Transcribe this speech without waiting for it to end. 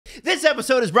This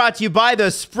episode is brought to you by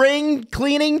the spring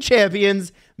cleaning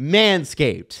champions,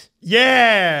 Manscaped.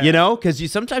 Yeah. You know,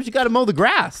 because sometimes you got to mow the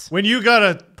grass. When you got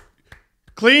to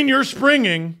clean your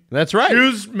springing. That's right.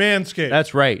 Choose Manscaped.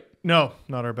 That's right. No,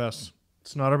 not our best.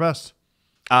 It's not our best.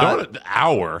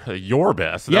 Your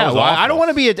best. That Yeah, was well, awful. I don't want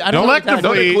to be a... I don't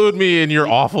Collectively- include me in your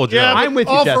awful joke. Yeah, I'm with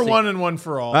you, all Jesse. for one and one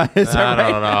for all. Is that I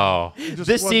right? don't know. Just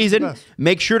This wasn't the season, best.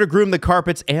 make sure to groom the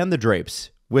carpets and the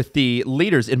drapes with the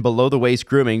leaders in below-the-waist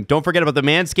grooming. Don't forget about the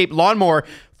Manscaped Lawnmower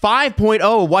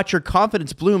 5.0. Watch your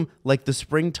confidence bloom like the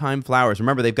springtime flowers.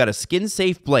 Remember, they've got a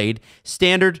skin-safe blade,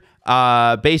 standard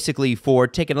basically for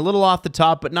taking a little off the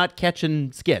top but not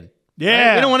catching skin. Yeah.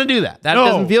 Right? We don't want to do that. That No.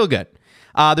 doesn't feel good.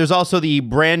 There's also the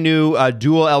brand new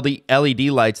dual LED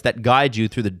lights that guide you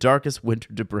through the darkest winter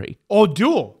debris. Oh,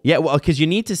 dual. Yeah, well, because you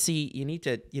need to see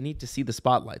the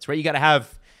spotlights, right? You got to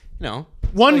have,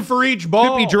 One for each ball.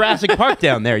 could be Jurassic Park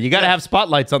down there. You got to have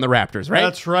spotlights on the Raptors, right?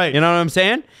 That's right. You know what I'm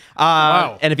saying?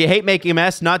 Wow. And if you hate making a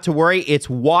mess, not to worry. It's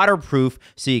waterproof,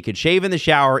 so you can shave in the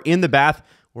shower, in the bath,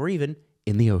 or even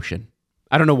in the ocean.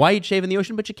 I don't know why you'd shave in the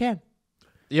ocean, but you can.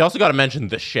 You also got to mention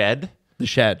the Shed. The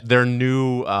Shed. Their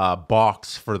new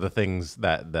box for the things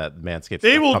that Manscaped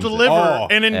They stuff will comes in. deliver Oh,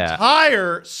 an yeah.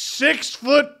 entire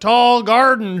 6-foot-tall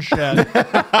garden shed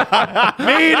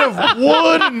made of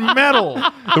wood and metal.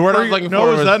 The word I was looking No,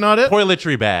 for is was that not it?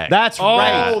 toiletry bag. That's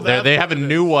right. They have a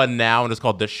new one now, and it's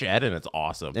called the Shed, and it's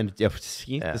awesome. And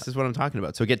see, this is what I'm talking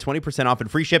about. So get 20% off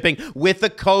and free shipping with the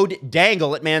code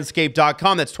DANGLE at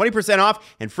manscaped.com. That's 20%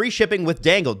 off and free shipping with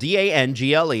DANGLE,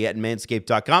 DANGLE at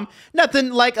manscaped.com.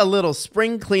 Nothing like a little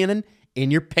spring cleaning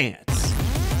in your pants.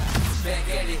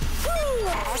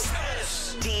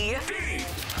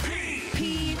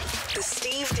 SDP, the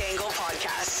Steve Dangle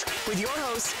Podcast, with your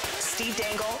hosts, Steve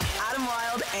Dangle, Adam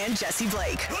Wilde, and Jesse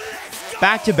Blake.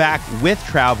 Back to back with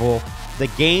travel. The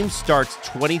game starts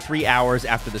 23 hours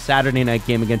after the Saturday night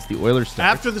game against the Oilers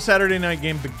starts. After the Saturday night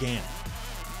game began.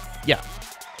 Yeah.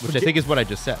 Which I think is what I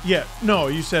just said. Yeah, no,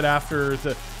 you said after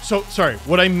the... So, sorry,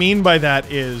 what I mean by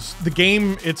that is the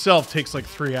game itself takes like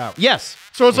 3 hours. Yes.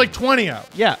 So it's like 20 hours.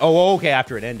 Yeah. Oh, okay.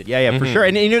 After it ended. Yeah, for sure.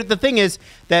 And the thing is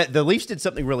that the Leafs did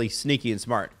something really sneaky and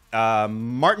smart.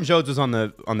 Martin Jones was on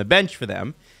the bench for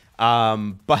them,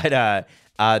 but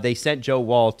they sent Joe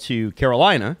Woll to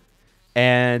Carolina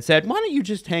and said, "Why don't you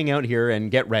just hang out here and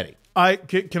get ready?"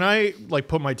 Can I like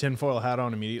put my tinfoil hat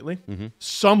on immediately?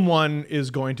 Someone is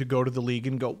going to go to the league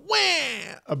and go,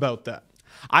 wah, about that.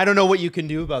 I don't know what you can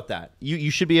do about that.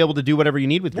 You should be able to do whatever you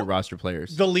need with your roster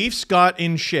players. The Leafs got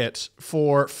in shit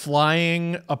for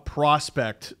flying a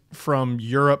prospect from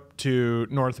Europe to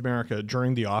North America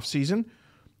during the offseason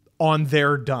on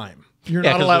their dime. You're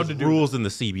not allowed to do rules in the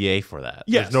CBA for that.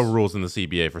 Yes. There's no rules in the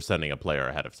CBA for sending a player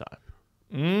ahead of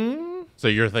time. So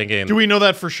you're thinking... Do we know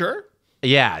that for sure?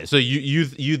 Yeah, so you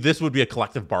this would be a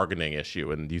collective bargaining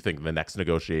issue, and you think the next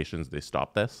negotiations they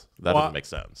stop this? That doesn't make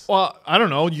sense. Well, I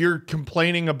don't know. You're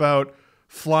complaining about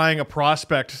flying a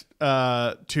prospect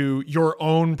to your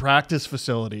own practice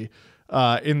facility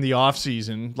in the off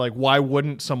season. Like, why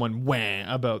wouldn't someone wah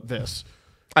about this?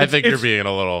 I think you're being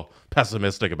a little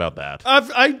pessimistic about that.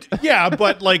 Yeah,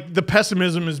 but like the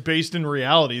pessimism is based in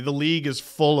reality. The league is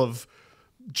full of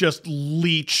just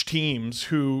leech teams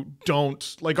who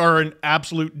are an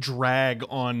absolute drag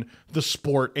on the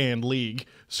sport and league.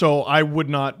 So I would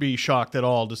not be shocked at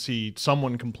all to see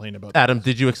someone complain about that. Adam,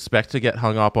 did you expect to get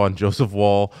hung up on Joseph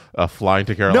Woll flying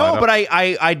to Carolina? No, but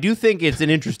I do think it's an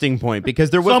interesting point because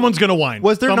there was Someone's gonna whine.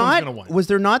 Was there Someone's not? gonna whine. Was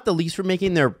there not the Leafs were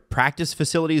making their practice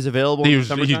facilities available? He in was-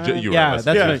 the he- summertime? you were yeah,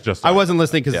 listening. that's Yeah, right. just I sorry. wasn't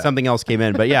listening because Yeah. something else came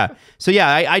in, but yeah. So yeah,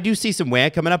 I do see some way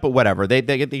coming up, but whatever. They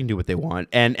can do what they want,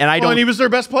 and I don't. And he was their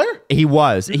best player. He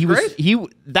was. great.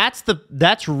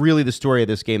 That's really the story of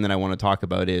this game that I want to talk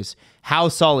about is how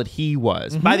solid he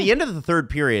was. By the end of the third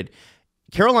period,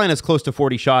 Carolina's close to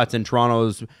 40 shots and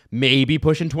Toronto's maybe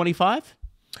pushing 25.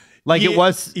 Like it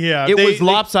was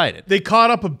lopsided. They caught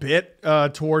up a bit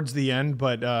towards the end,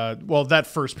 but that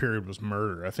first period was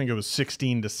murder. I think it was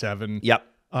 16-7. Yep.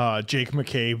 Jake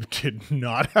McCabe did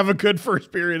not have a good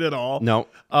first period at all. No.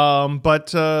 But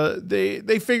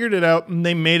they figured it out and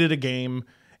they made it a game.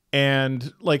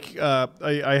 And like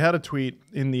I had a tweet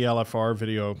in the LFR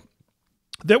video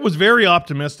that was very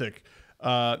optimistic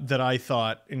that I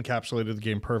thought encapsulated the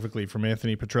game perfectly from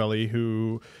Anthony Petrelli,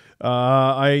 who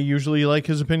I usually like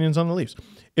his opinions on the Leafs.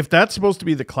 If that's supposed to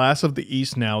be the class of the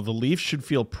East now, the Leafs should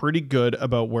feel pretty good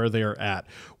about where they are at.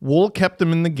 Woll kept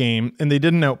them in the game, and they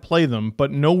didn't outplay them,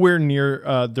 but nowhere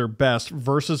near their best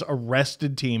versus a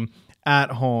rested team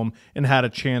at home and had a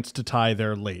chance to tie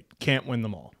there late. Can't win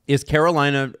them all. Is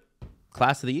Carolina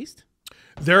class of the East?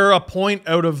 They're a point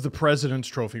out of the President's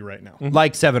Trophy right now.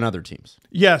 Like 7 other teams.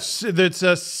 Yes, it's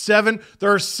a 7.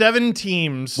 There are 7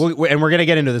 teams. And we're going to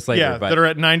get into this later. Yeah, but, that are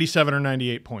at 97 or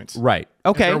 98 points. right.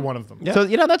 Okay. They're one of them. So,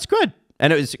 that's good.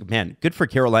 And it was, man, good for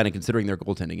Carolina considering their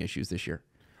goaltending issues this year.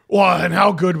 Well, and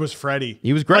how good was Freddie?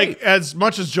 He was great. Like, as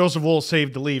much as Joseph Woll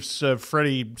saved the Leafs,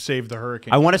 Freddie saved the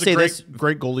Hurricanes. I want to say this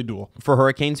great goalie duel for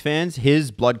Hurricanes fans.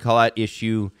 His blood clot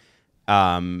issue,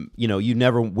 you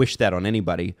never wish that on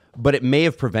anybody, but it may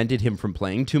have prevented him from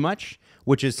playing too much,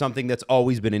 which is something that's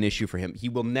always been an issue for him. He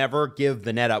will never give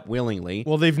the net up willingly.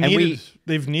 Well, they've needed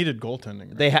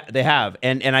goaltending. Right? They have,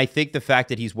 and I think the fact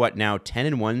that he's now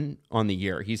 10-1 on the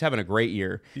year, he's having a great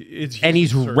year, and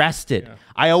he's rested. Yeah.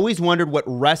 I always wondered what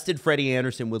rested Freddie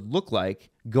Andersen would look like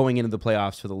going into the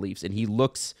playoffs for the Leafs, and he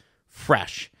looks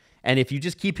fresh. And if you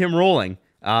just keep him rolling,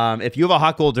 if you have a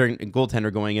hot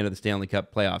goaltender going into the Stanley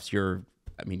Cup playoffs,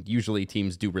 usually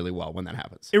teams do really well when that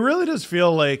happens. It really does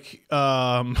feel like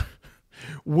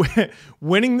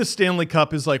winning the Stanley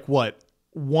Cup is like what?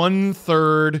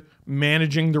 1/3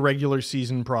 managing the regular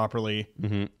season properly.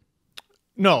 Mm-hmm.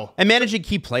 No. And managing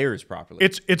key players properly.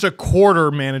 It's a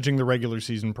quarter managing the regular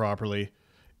season properly.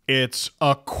 It's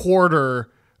a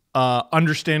quarter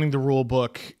understanding the rule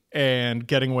book and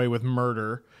getting away with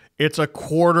murder. It's a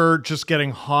quarter just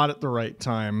getting hot at the right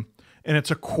time. And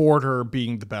it's a quarter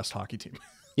being the best hockey team.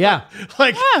 Yeah.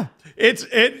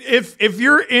 If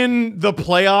you're in the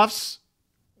playoffs,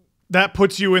 that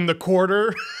puts you in the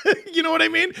quarter. You know what I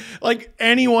mean? Like,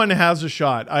 anyone has a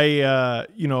shot.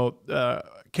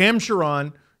 Cam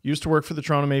Sharon used to work for the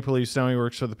Toronto Maple Leafs. Now he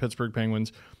works for the Pittsburgh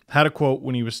Penguins. Had a quote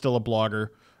when he was still a blogger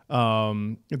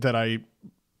that I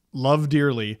love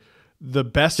dearly. The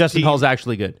best Justin Hall's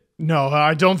actually good. No,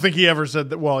 I don't think he ever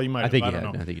said that. Well, he might have. I don't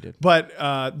know. I think he did. But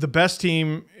the best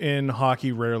team in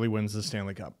hockey rarely wins the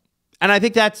Stanley Cup. And I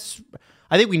think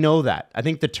we know that. I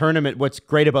think the tournament, what's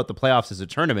great about the playoffs as a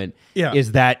tournament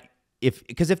is that if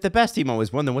the best team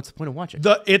always won, then what's the point of watching?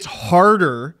 It's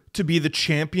harder to be the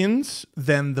champions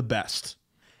than the best.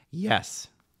 Yes.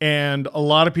 And a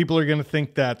lot of people are going to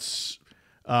think that's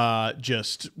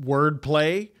just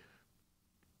wordplay.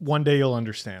 One day you'll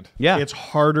understand. Yeah. It's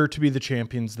harder to be the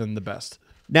champions than the best.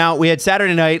 Now, we had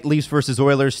Saturday night, Leafs versus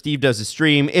Oilers. Steve does a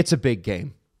stream. It's a big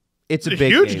game. It's a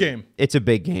big huge game. It's a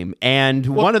big game. And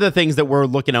one of the things that we're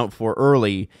looking out for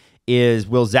early is,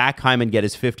 will Zach Hyman get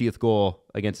his 50th goal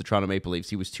against the Toronto Maple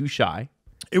Leafs? He was too shy.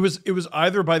 It was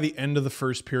either by the end of the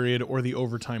first period or the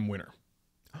overtime winner.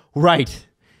 Right.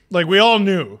 Like, we all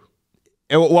knew.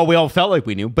 Well, we all felt like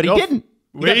we knew, but he didn't.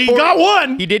 He got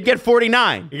one. He did get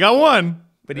 49. He got one.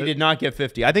 But he did not get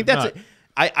 50. I think that's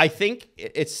I think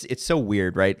it's so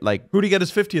weird, right? Like, who'd he get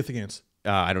his 50th against?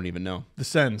 I don't even know. The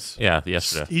Sens. Yeah,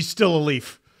 yesterday. He's still a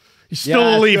Leaf. He's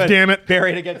still a Leaf, good. Damn it.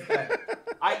 Buried against that.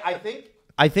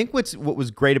 I think what was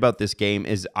great about this game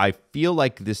is I feel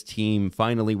like this team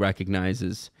finally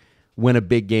recognizes when a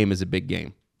big game is a big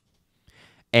game.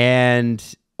 And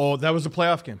that was a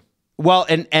playoff game. Well,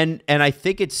 and I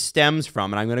think it stems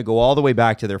from, and I'm going to go all the way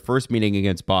back to their first meeting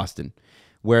against Boston,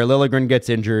 where Liljegren gets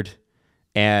injured,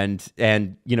 and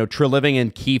Treliving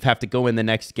and Keefe have to go in the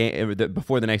next game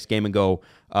before the next game and go,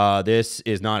 this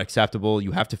is not acceptable.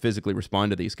 You have to physically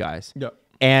respond to these guys. Yeah.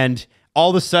 And all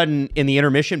of a sudden, in the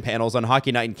intermission panels on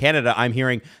Hockey Night in Canada, I'm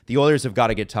hearing the Oilers have got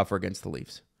to get tougher against the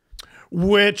Leafs.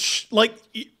 Which,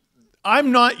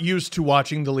 I'm not used to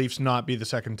watching the Leafs not be the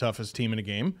second toughest team in a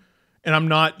game, and I'm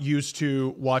not used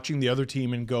to watching the other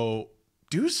team and go,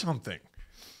 do something.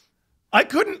 I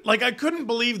couldn't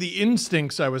believe the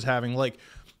instincts I was having. Like,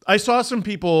 I saw some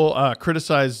people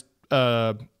criticize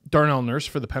Darnell Nurse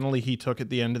for the penalty he took at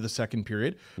the end of the second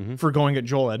period for going at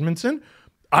Joel Edmondson.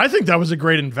 I think that was a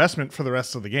great investment for the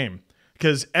rest of the game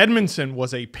because Edmondson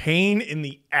was a pain in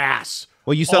the ass.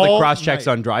 Well, you saw the cross checks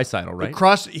on Draisaitl,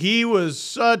 right? He was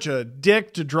such a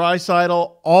dick to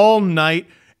Draisaitl all night.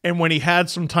 And when he had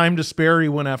some time to spare, he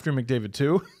went after McDavid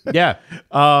too. Yeah.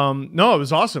 No, it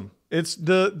was awesome. It's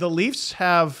the Leafs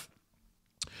have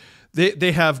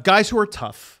they have guys who are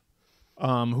tough,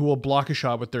 who will block a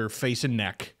shot with their face and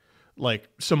neck, like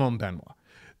Simone Benoit.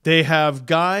 They have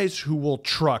guys who will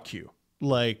truck you,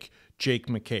 like Jake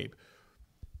McCabe.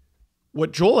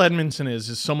 What Joel Edmondson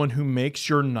is someone who makes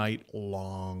your night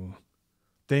long.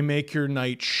 They make your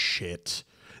night shit.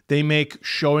 They make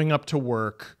showing up to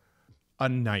work a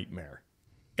nightmare.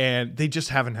 And they just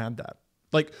haven't had that.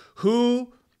 Like,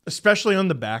 who, especially on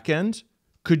the back end,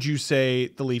 could you say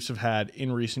the Leafs have had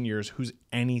in recent years who's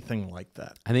anything like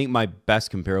that? I think my best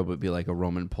comparable would be like a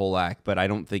Roman Polak, but I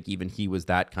don't think even he was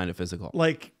that kind of physical.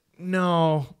 Like,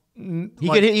 no. He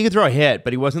could throw a hit,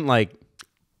 but he wasn't like...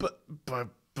 But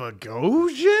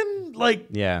Bogosian? Like,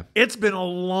 Yeah. it's been a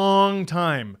long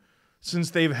time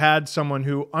since they've had someone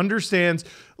who understands.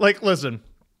 Like, listen,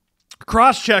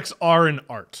 cross checks are an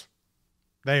art.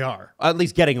 They are. At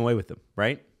least getting away with them,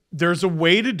 right? There's a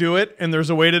way to do it, and there's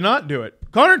a way to not do it.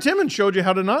 Connor Timmins showed you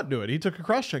how to not do it. He took a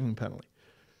cross-checking penalty.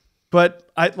 But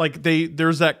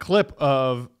there's that clip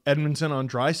of Edmondson on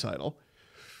Draisaitl,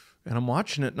 and I'm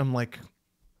watching it, and I'm like,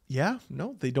 yeah,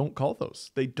 no, they don't call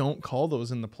those. They don't call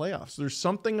those in the playoffs. There's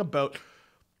something about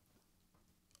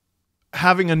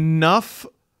having enough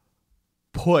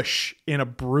push in a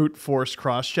brute force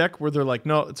cross-check where they're like,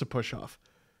 no, it's a push-off,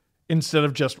 instead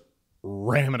of just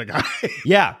ramming a guy.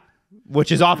 Yeah.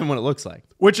 Which is often what it looks like.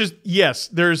 Which is, yes,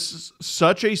 there's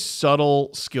such a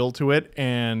subtle skill to it,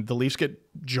 and the Leafs get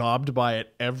jobbed by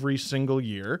it every single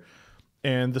year.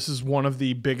 And this is one of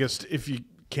the biggest, if you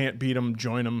can't beat them,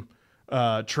 join them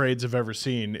trades I've ever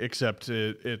seen, except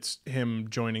it's him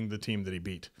joining the team that he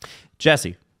beat.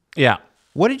 Jesse, Yeah.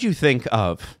 what did you think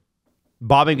of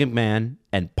Bobby McMahon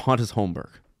and Pontus Holmberg?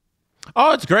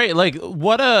 Oh, it's great. Like,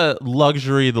 what a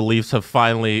luxury the Leafs have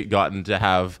finally gotten to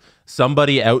have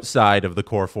somebody outside of the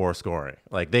core four scoring.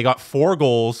 Like, they got 4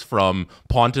 goals from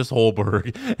Pontus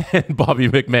Holmberg and Bobby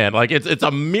McMahon. Like, it's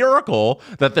a miracle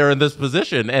that they're in this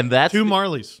position. And that's 2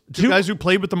 Marlies. Two guys who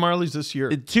played with the Marlies this year.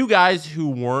 2 guys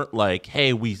who weren't like,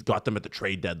 hey, we got them at the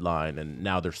trade deadline and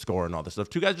now they're scoring all this stuff.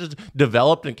 2 guys just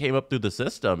developed and came up through the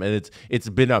system. And it's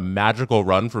been a magical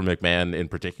run for McMahon in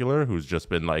particular, who's just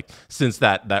been like, since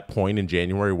that point in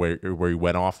January where he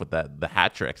went off with the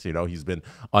hat tricks, you know, he's been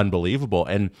unbelievable.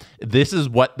 And this is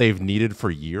what they've needed for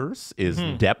years, is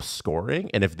depth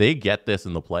scoring. And if they get this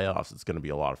in the playoffs, it's going to be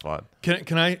a lot of fun.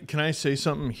 Can I say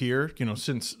something here? You know,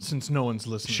 since no one's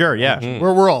listening. Sure, yeah.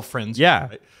 We're all friends. Yeah.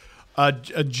 Right?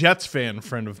 A Jets fan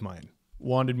friend of mine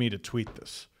wanted me to tweet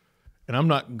this, and I'm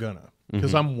not gonna,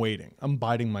 because I'm waiting. I'm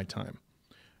biding my time.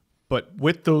 But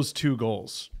with those 2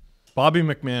 goals, Bobby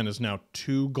McMahon is now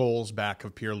 2 goals back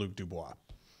of Pierre-Luc Dubois.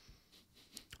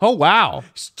 Oh, wow.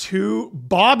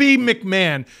 Bobby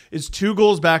McMahon is 2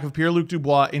 goals back of Pierre-Luc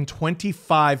Dubois in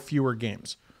 25 fewer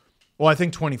games. Well, I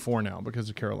think 24 now because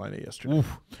of Carolina yesterday.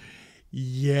 Oof.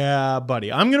 Yeah,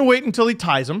 buddy. I'm going to wait until he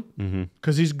ties him,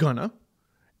 because he's gonna,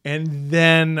 and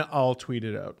then I'll tweet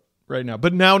it out right now.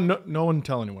 But now, no one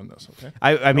tell anyone this, okay?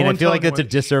 I mean, I feel like tell that's a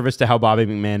anyone. disservice to how Bobby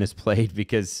McMahon has played,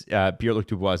 because Pierre-Luc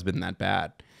Dubois has been that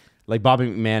bad. Like, Bobby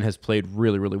McMahon has played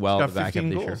really, really well He's at the got back half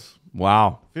 15 of the year. goals.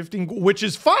 Wow. 15, which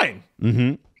is fine.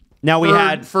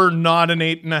 Now for not an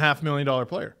 $8.5 million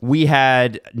player. We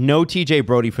had no TJ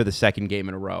Brody for the second game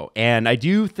in a row. And I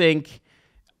do think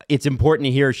it's important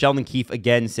to hear Sheldon Keefe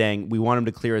again saying we want him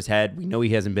to clear his head. We know he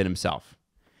hasn't been himself.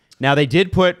 Now, they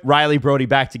did put Riley Brody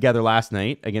back together last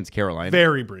night against Carolina.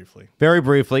 Very briefly. Very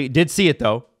briefly. Did see it,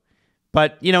 though.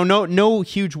 But, you know, no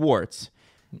huge warts.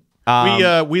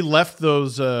 We left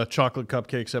those chocolate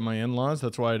cupcakes at my in-laws.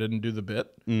 That's why I didn't do the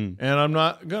bit. And I'm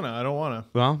not gonna. I don't want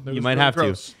to. Well, you might have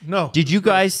to. No. Did you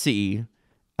guys see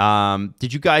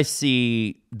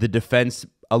the defense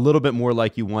a little bit more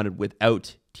like you wanted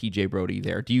without TJ Brody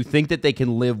there? Do you think that they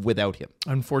can live without him?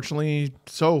 Unfortunately,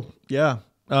 so yeah.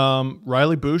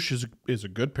 Riley Bush is a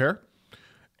good pair.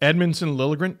 Edmondson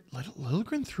Liljegren.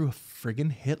 Liljegren threw a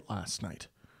friggin' hit last night,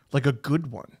 like a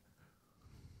good one.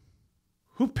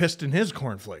 Who pissed in his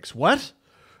cornflakes? What?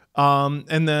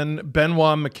 And then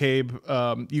Benoit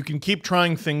McCabe. You can keep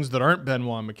trying things that aren't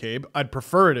Benoit McCabe. I'd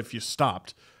prefer it if you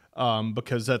stopped,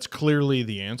 because that's clearly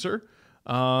the answer.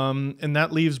 And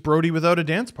that leaves Brody without a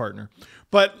dance partner.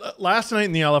 But last night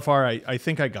in the LFR, I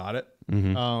think I got it.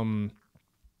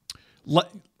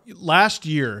 Last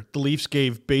year, the Leafs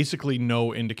gave basically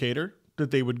no indicator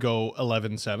that they would go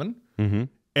 11-7.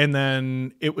 And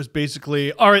then it was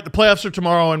basically, all right, the playoffs are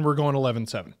tomorrow and we're going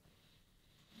 11-7.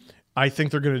 I think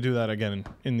they're going to do that again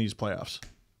in these playoffs.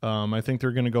 I think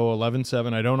they're going to go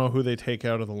 11-7. I don't know who they take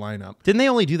out of the lineup. Didn't they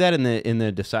only do that in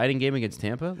the deciding game against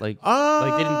Tampa? Like they didn't.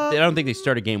 I don't think they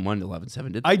started game 1 to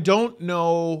 11-7. Did they? I don't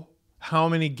know how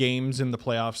many games in the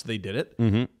playoffs they did it.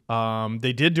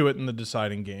 They did do it in the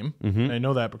deciding game. I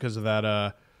know that because of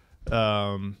that.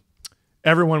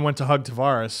 Everyone went to hug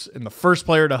Tavares, and the first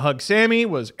player to hug Sammy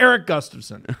was Eric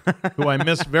Gustafson, who I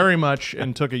missed very much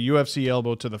and took a UFC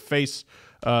elbow to the face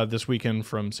this weekend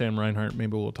from Sam Reinhart.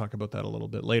 Maybe we'll talk about that a little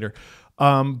bit later.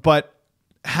 But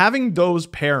having those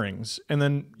pairings and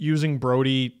then using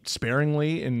Brody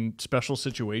sparingly in special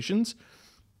situations,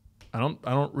 I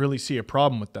don't really see a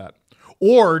problem with that.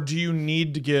 Or do you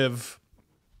need to give,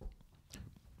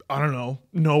 I don't know,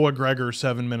 Noah Gregor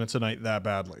 7 minutes a night that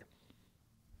badly?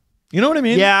 You know what I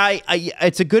mean? Yeah,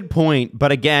 it's a good point.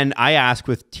 But again, I ask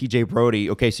with TJ Brody,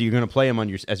 okay, so you're going to play him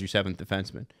as your seventh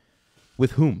defenseman.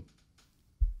 With whom?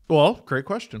 Well, great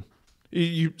question.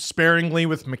 You sparingly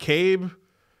with McCabe,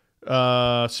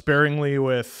 sparingly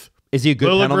with Is he a good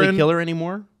Liljegren? penalty killer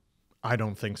anymore? I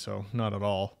don't think so. Not at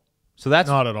all. So that's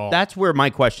Not at all. That's where my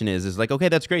question is like, okay,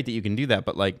 that's great that you can do that,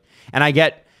 but like, and I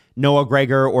get Noah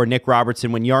Gregor or Nick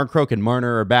Robertson when Yarncroke and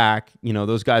Marner are back. You know,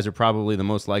 those guys are probably the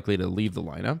most likely to leave the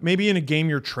lineup. Maybe in a game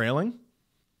you're trailing.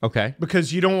 Okay,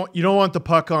 Because you don't want the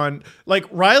puck on, like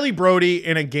Riley Brody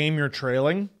in a game you're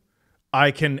trailing,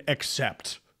 I can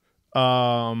accept.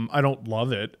 I don't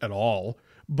love it at all,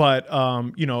 but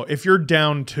you know, if you're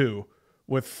down 2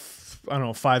 with, I don't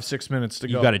know, 5-6 minutes to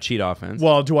go, you got to cheat offense.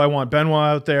 well, do I want Benoit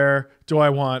out there? Do I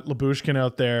want Lyubushkin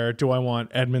out there? Do I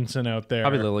want Edmondson out there?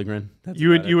 Probably Liljegren. That's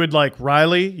You about would you would like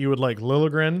Riley. You would like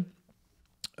Liljegren.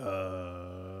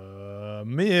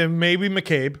 Maybe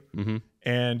McCabe,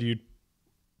 and you'd it.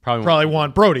 probably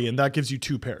want Brody, and that gives you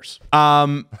 2 pairs.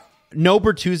 No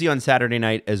Bertuzzi on Saturday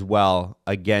night as well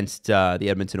against the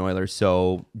Edmonton Oilers.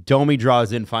 So Domi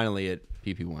draws in finally at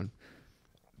PP1.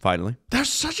 Finally, That's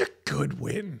such a good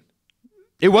win.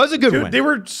 it was a good Dude, win. they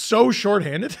were so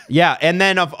shorthanded. Yeah, and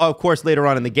then of course later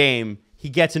on in the game, he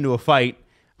gets into a fight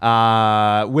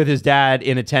with his dad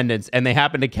in attendance, and they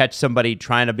happen to catch somebody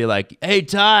trying to be like, "Hey,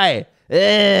 Ty,"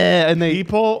 and they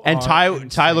People and are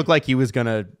Ty looked like he was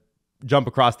gonna jump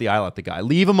across the aisle at the guy.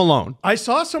 Leave him alone. I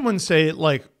saw someone say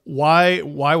like, why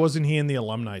wasn't he in the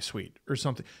alumni suite or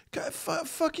something? God,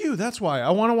 fuck you. That's why.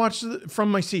 I want to watch from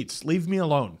my seats. Leave me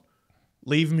alone.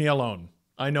 Leave me alone.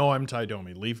 I know I'm Ty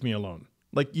Domi. Leave me alone.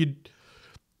 Like,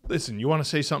 listen, you want to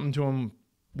say something to him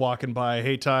walking by,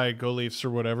 hey, Ty, go Leafs or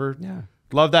whatever. Yeah,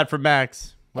 love that from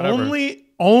Max. Whatever.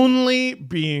 Only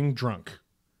being drunk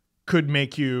could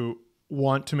make you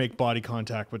want to make body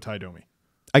contact with Ty Domi.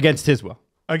 Against his will.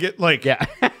 I get like, Yeah.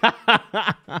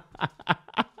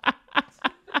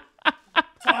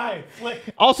 Ty, flick.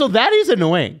 Also, that is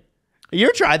annoying. You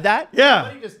ever tried that? Yeah.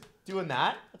 Somebody just doing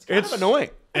that? It's kind It's of annoying.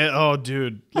 Oh,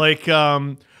 dude. Like,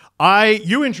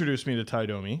 you introduced me to Ty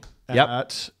Domi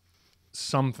at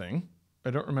something. I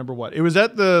don't remember what. It was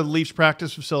at the Leafs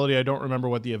practice facility. I don't remember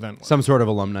what the event was. Some sort of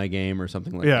alumni game or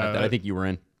something like that I think you were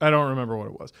in. I don't remember what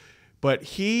it was. But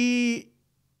he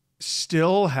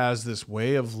still has this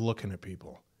way of looking at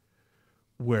people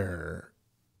where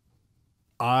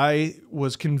I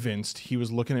was convinced he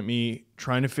was looking at me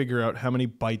trying to figure out how many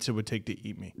bites it would take to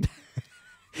eat me.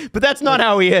 But that's not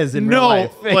how he is in real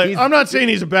life. like, He's I'm not saying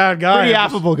he's a bad guy. pretty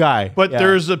affable guy. But Yeah.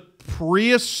 there's a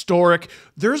prehistoric,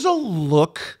 there's a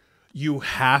look you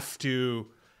have to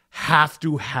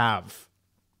have.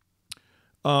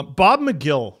 Bob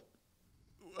McGill,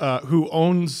 who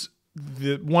owns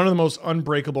one of the most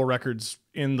unbreakable records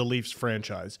in the Leafs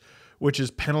franchise, which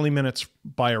is penalty minutes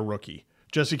by a rookie.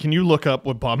 Jesse, can you look up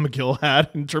what Bob McGill had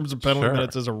in terms of penalty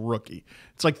minutes as a rookie?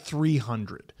 It's like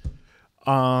 300.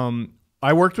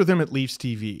 I worked with him at Leafs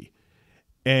TV,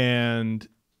 and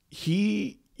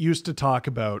he used to talk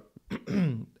about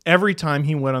every time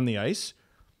he went on the ice,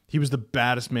 he was the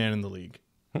baddest man in the league.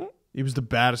 He was the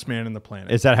baddest man in the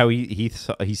planet. Is that how he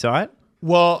saw it?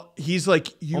 Well, he's like,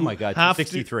 you Oh my God, have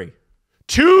 63.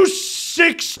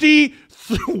 260,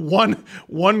 one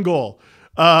goal.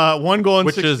 One goal in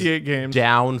Which 68 is games.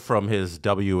 down from his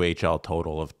WHL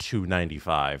total of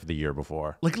 295 the year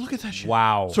before. Like, look at that shit.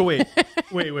 Wow. So wait.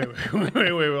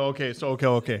 Okay. So,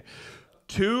 okay.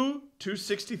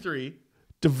 263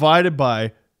 divided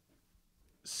by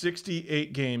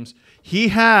 68 games. He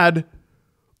had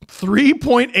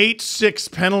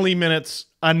 3.86 penalty minutes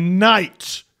a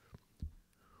night,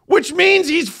 which means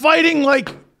he's fighting like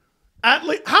at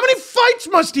least, how many fights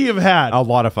must he have had? A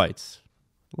lot of fights.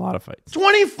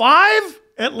 25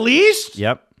 at least?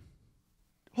 Yep.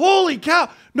 Holy cow.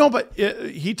 No, but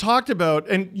he talked about,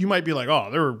 and you might be like, oh,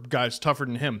 there were guys tougher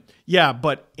than him. Yeah,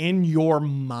 but in your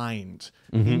mind,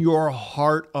 in your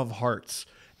heart of hearts,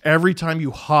 every time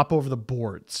you hop over the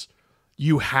boards,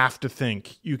 you have to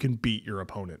think you can beat your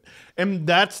opponent. And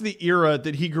that's the era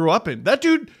that he grew up in. That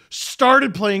dude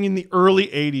started playing in the early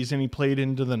 80s and he played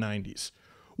into the 90s.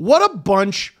 What a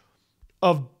bunch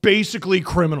of basically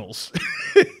criminals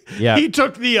Yeah. he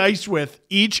took the ice with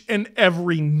each and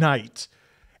every night.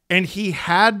 And he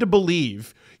had to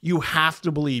believe, you have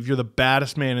to believe you're the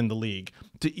baddest man in the league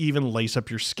to even lace up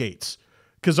your skates.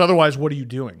 Because otherwise, what are you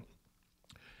doing?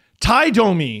 Ty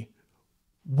Domi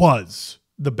was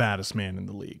the baddest man in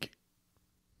the league.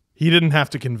 He didn't have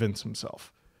to convince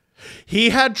himself.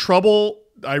 He had trouble,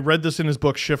 I read this in his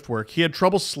book, Shift Work. He had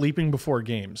trouble sleeping before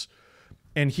games.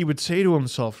 And he would say to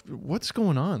himself, what's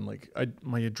going on? Like,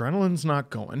 my adrenaline's not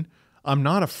going. I'm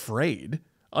not afraid.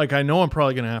 Like, I know I'm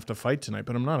probably going to have to fight tonight,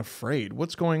 but I'm not afraid.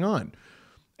 What's going on?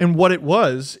 And what it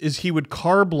was is he would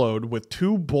carb load with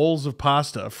 2 bowls of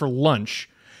pasta for lunch.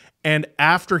 And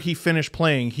after he finished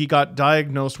playing, he got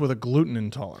diagnosed with a gluten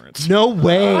intolerance. No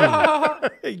way.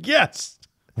 Yes.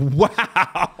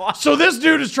 Wow. So this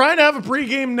dude is trying to have a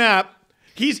pregame nap.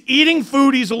 He's eating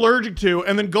food he's allergic to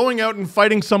and then going out and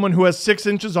fighting someone who has 6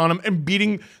 inches on him and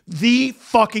beating the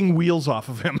fucking wheels off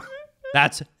of him.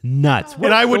 That's nuts.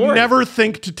 And I would never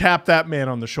think to tap that man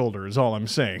on the shoulder is all I'm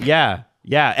saying. Yeah.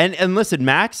 Yeah. And listen,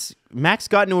 Max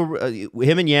got into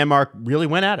him and Janmark really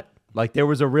went at it. Like there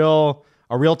was a real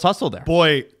tussle there.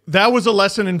 Boy, that was a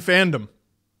lesson in fandom.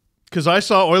 Because I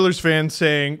saw Oilers fans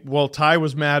saying, well, Ty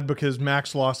was mad because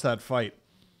Max lost that fight.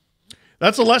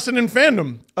 That's a lesson in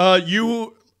fandom.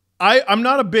 I'm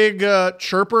not a big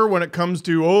chirper when it comes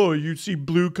to, oh, you see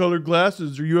blue-colored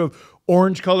glasses or you have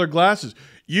orange-colored glasses.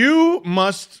 You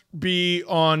must be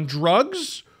on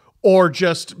drugs or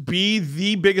just be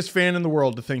the biggest fan in the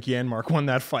world to think Janmark won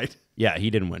that fight. Yeah, he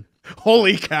didn't win.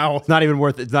 Holy cow. It's not even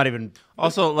worth it. It's not even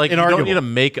Also, like, inarguable. you don't need to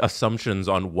make assumptions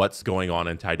on what's going on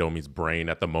in Ty Domi's brain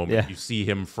at the moment. Yeah. You see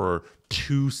him for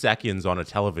 2 seconds on a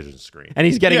televition scrreen. And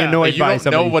he's getting Yeah, annoyed You by don't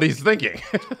somebody. know what he's thinking.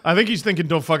 I think he's thinking,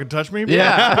 don't fucking touch me.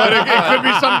 Yeah. But it could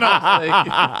be something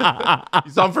else.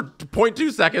 He's on for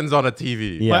 0.2 seconds on a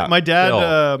TV. Yeah. My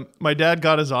dad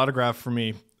got his autograph for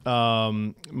me.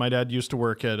 My dad used to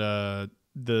work at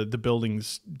the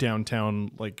buildings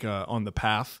downtown, like on the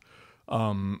path.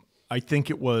 I think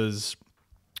it was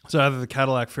either the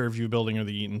Cadillac Fairview building or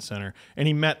the Eaton Center. And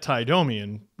he met Ty Domi,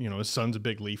 and his son's a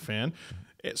big Leaf fan.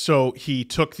 So he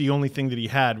took the only thing that he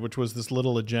had, which was this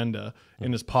little agenda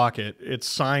in his pocket. It's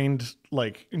signed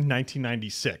like in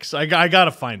 1996. I got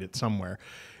to find it somewhere.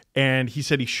 And he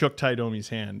said he shook Ty Domi's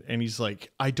hand. And he's like,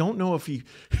 I don't know if he...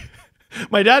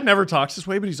 My dad never talks this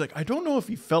way, but he's like, I don't know if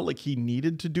he felt like he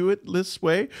needed to do it this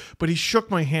way, but he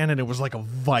shook my hand and it was like a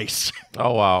vice.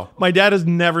 Oh, wow. My dad has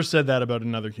never said that about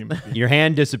another human being. Your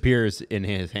hand disappears in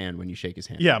his hand when you shake his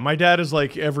hand. Yeah, my dad is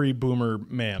like every boomer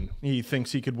man. He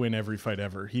thinks he could win every fight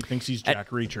ever. He thinks he's Jack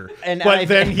Reacher. But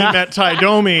then he met Ty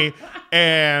Domi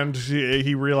and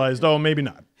he realized, oh, maybe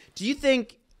not. Do you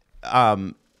think,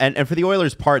 and for the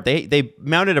Oilers' part, they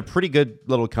mounted a pretty good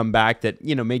little comeback that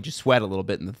made you sweat a little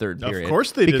bit in the third period. Of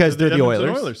course they did. Because they're the Edmonton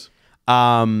Oilers.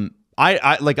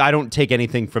 I don't take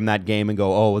anything from that game and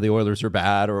go, oh, the Oilers are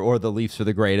bad or the Leafs are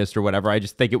the greatest or whatever. I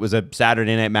just think it was a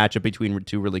Saturday night matchup between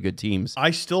 2 really good teams.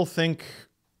 I still think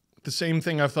the same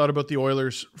thing I've thought about the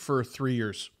Oilers for 3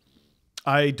 years.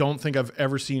 I don't think I've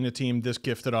ever seen a team this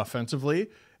gifted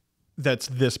offensively that's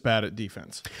this bad at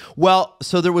defense. Well,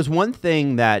 so there was one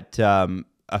thing that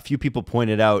a few people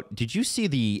pointed out. Did you see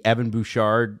the Evan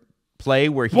Bouchard play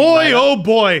where he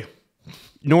Boy.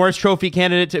 Norris Trophy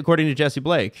candidate according to Jesse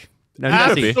Blake? Now,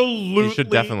 Jesse, Absolutely. He should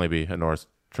definitely be a Norris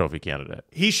Trophy candidate.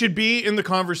 He should be in the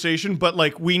conversation, but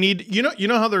like we need, you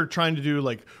know how they're trying to do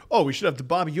like, oh, we should have the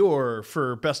Bobby Orr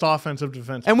for best offensive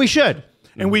defense, and we should.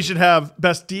 and we should have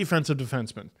best defensive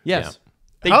defenseman. Yes. Yeah.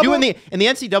 They How do about- in the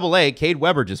NCAA. Cade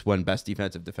Weber just won best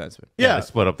defensive defenseman. Yeah, They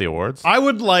split up the awards. I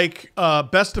would like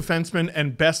best defenseman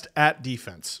and best at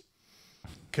defense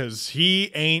because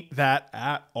he ain't that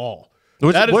at all.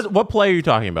 That is- What play are you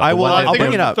talking about? I The will- one I'll of bring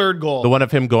him- it up. Third goal. The one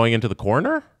of him going into the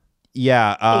corner?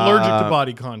 Yeah, allergic to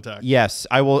body contact. Yes,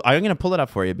 I will. I'm going to pull it up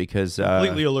for you because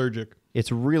Completely allergic.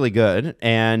 it's really good,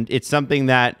 and it's something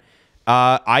that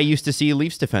I used to see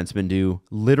Leafs defensemen do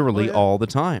literally all the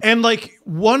time. And like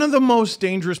one of the most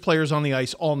dangerous players on the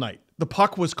ice all night. The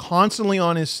puck was constantly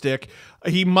on his stick.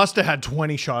 He must have had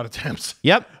 20 shot attempts.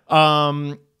 Yep.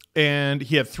 And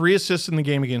he had 3 assists in the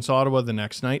game against Ottawa the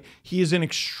next night. He is an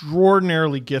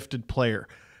extraordinarily gifted player.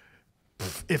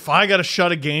 If I got to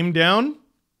shut a game down,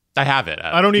 I have it.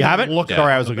 I don't You even have it? look.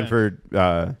 Sorry, at I was the looking bench.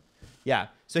 for. Yeah.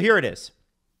 So here it is.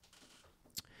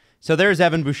 So there's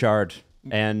Evan Bouchard,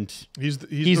 and He's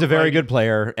he's a very good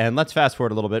player. And let's fast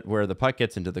forward a little bit where the puck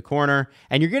gets into the corner,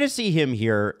 and you're going to see him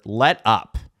here let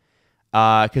up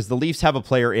because the Leafs have a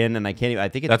player in, and I can't even. I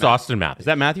think it's That's Austin Matthews. Is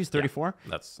that Matthews 34?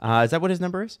 That's Is that what his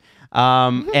number is?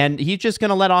 And he's just going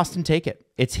to let Austin take it.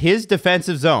 It's his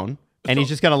defensive zone, and he's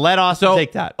just going to let Austin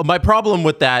take that. My problem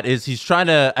with that is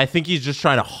I think he's just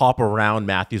trying to hop around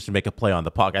Matthews to make a play on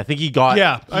the puck. I think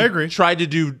I agree. Tried to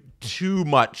do too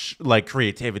much like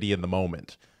creativity in the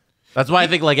moment. That's why I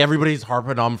think like everybody's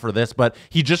harping on him for this, but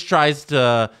he just tries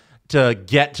to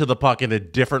get to the puck in a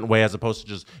different way as opposed to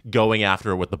just going after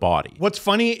it with the body. What's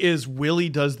funny is Willie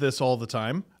does this all the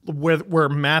time, where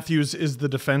Matthews is the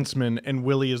defenseman and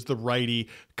Willie is the righty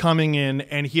coming in,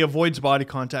 and he avoids body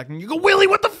contact, and you go, Willie,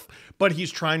 what the? But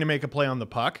he's trying to make a play on the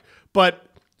puck. But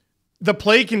the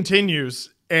play continues,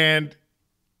 and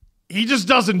he just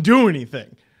doesn't do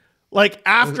anything. Like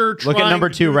after Look at number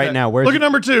 2 right now. Look at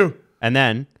number 2. And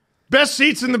then Best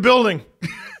seats in the building.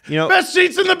 You know, best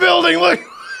seats in the building. Look.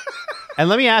 And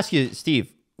let me ask you,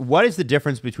 Steve, what is the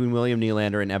difference between William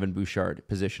Nylander and Evan Bouchard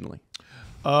positionally?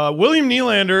 William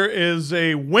Nylander is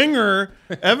a winger.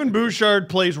 Evan Bouchard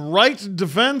plays right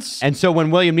defense. And so when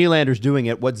William Nylander's doing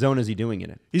it, what zone is he doing it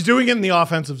in? He's doing it in the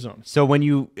offensive zone. So when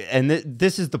you, and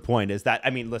this is the point, is that,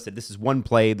 I mean, listen, this is one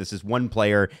play, this is one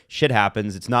player, shit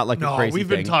happens. It's not like a crazy we've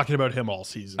thing. been talking about him all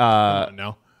season. Come on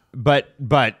now. But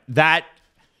that,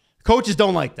 coaches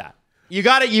don't like that. You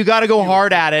gotta go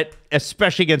hard at it,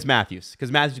 especially against Matthews,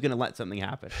 because Matthews is gonna let something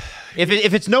happen.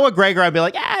 If it's Noah Gregor, I'd be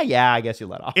like, yeah, I guess you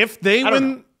let off. If they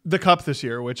win the cup this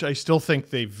year, which I still think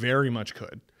they very much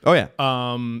could. Oh yeah.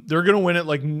 They're gonna win it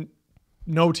like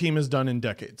no team has done in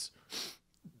decades.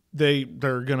 They're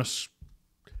gonna.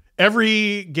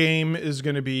 Every game is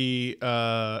gonna be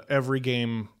every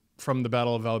game from the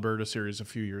Battle of Alberta series a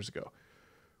few years ago,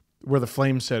 where the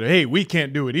Flames said, "Hey, we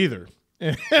can't do it either."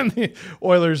 And the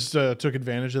Oilers took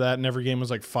advantage of that, and every game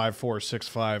was like 5-4,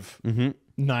 6-5,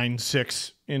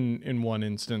 9-6 in one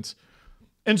instance.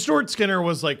 And Stuart Skinner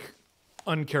was like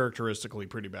uncharacteristically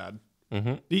pretty bad.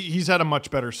 He's had a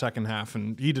much better second half,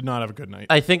 and he did not have a good night.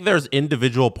 I think there's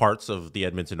individual parts of the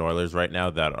Edmonton Oilers right now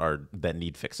that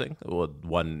need fixing.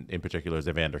 One in particular is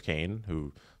Evander Kane,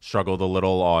 who struggled a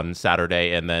little on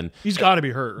Saturday, and then He's got to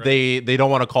be hurt, right? they don't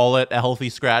want to call it a healthy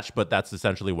scratch, but that's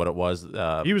essentially what it was.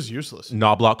 He was useless.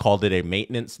 Knobloch called it a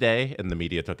maintenance day, and the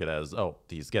media took it as, oh,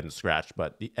 he's getting scratched,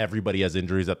 but everybody has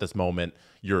injuries at this moment.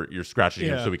 You're scratching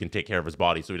him so we can take care of his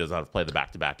body, so he doesn't have to play the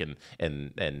back-to-back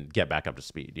and get back up to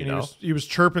speed. You know, he was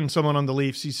chirping someone on the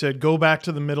Leafs. He said, "Go back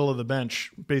to the middle of the bench,"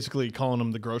 basically calling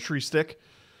him the grocery stick.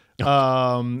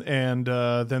 And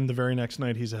then the very next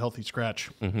night, he's a healthy scratch.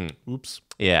 Oops.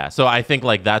 Yeah, so I think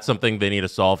like that's something they need to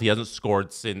solve. He hasn't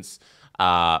scored since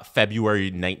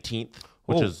February 19th,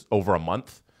 which is over a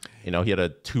month. You know, he had a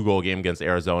 2-goal game against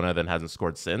Arizona, then hasn't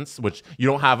scored since, which you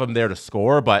don't have him there to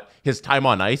score, but his time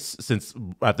on ice since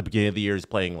at the beginning of the year, he's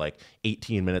playing like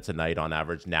 18 minutes a night on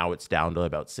average. Now it's down to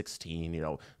about 16, you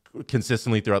know,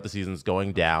 consistently throughout the season is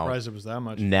going down. Surprised it was that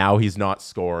much. Now he's not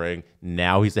scoring.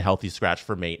 Now he's a healthy scratch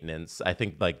for maintenance. I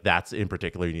think like that's in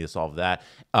particular you need to solve that.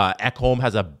 Ekholm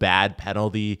has a bad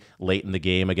penalty late in the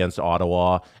game against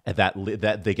Ottawa, and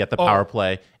that they get the power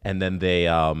play, and then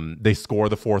they score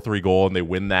the 4-3 goal and they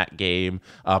win that game.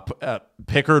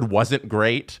 Pickard wasn't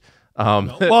great.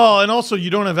 Well, and also you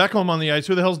don't have Ekholm on the ice.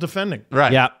 Who the hell's defending?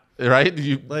 Right. Yeah. Right,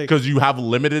 because you have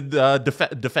limited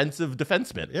defensive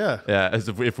defensemen. Yeah. As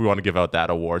if we want to give out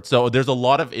that award. So there's a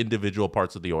lot of individual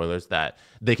parts of the Oilers that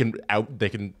they can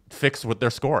fix with their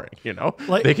scoring. You know,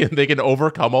 Like- they can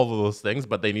overcome all of those things,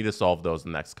 but they need to solve those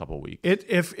in the next couple of weeks.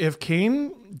 If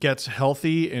Kane gets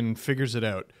healthy and figures it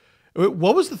out,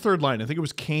 what was the third line? I think it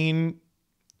was Kane,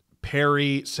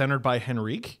 Perry, centered by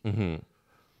Henrique.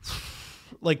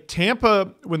 Like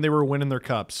Tampa, when they were winning their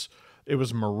cups, it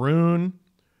was Maroon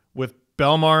with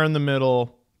Belmar in the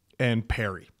middle and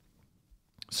Perry.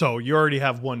 So you already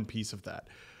have one piece of that.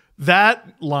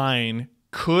 That line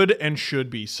could and should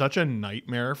be such a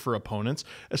nightmare for opponents,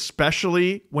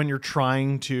 especially when you're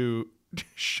trying to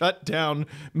shut down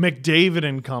McDavid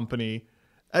and company.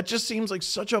 That just seems like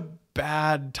such a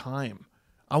bad time.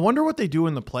 I wonder what they do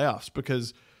in the playoffs,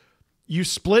 because you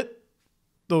split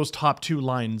those top two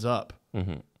lines up.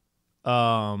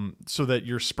 So that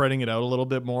you're spreading it out a little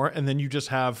bit more, and then you just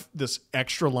have this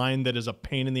extra line that is a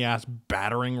pain in the ass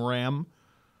battering ram.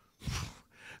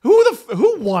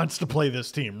 Who wants to play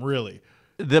this team, really?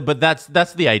 But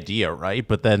that's the idea, right?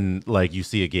 But then like you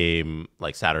see a game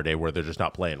like Saturday where they're just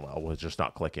not playing well, where it's just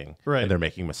not clicking, Right. and they're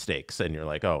making mistakes, and you're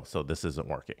like, oh, so this isn't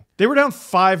working. They were down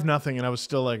 5-0, and I was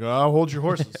still like, "Oh, hold your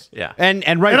horses." Yeah, And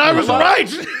And I was right.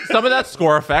 some of that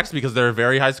score effects because they're a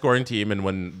very high scoring team, and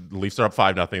when the Leafs are up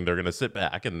 5-0, they're going to sit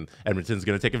back, and Edmonton's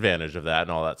going to take advantage of that and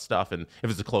all that stuff. And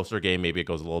if it's a closer game, maybe it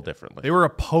goes a little differently. They were a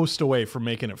post away from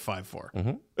making it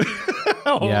 5-4.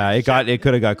 Yeah, it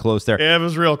could have got close there. Yeah, it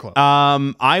was real close.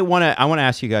 I want to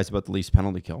ask you guys about the Leafs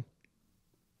penalty kill.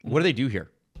 What do they do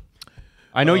here?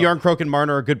 I know Yarncroke and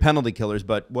Marner are good penalty killers,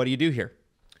 but what do you do here?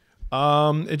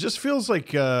 It just feels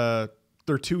like they're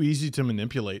too easy to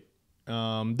manipulate.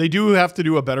 They do have to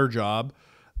do a better job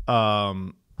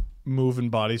moving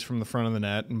bodies from the front of the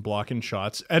net and blocking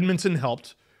shots. Edmonton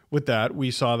helped with that. We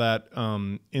saw that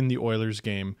in the Oilers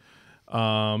game.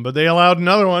 But they allowed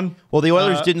another one. Well, the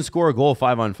Oilers didn't score a goal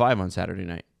 5-on-5 on Saturday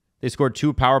night. They scored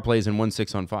 2 power plays and 1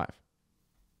 6-on-5.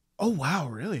 Oh, wow,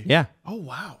 really? Yeah. Oh,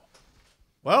 wow.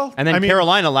 Well, And then I mean,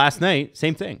 Carolina last night,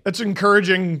 same thing. it's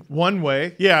encouraging one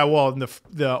way. Yeah, well,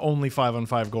 the only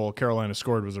 5-on-5 goal Carolina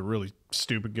scored was a really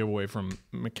stupid giveaway from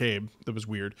McCabe that was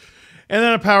weird. And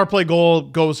then a power play goal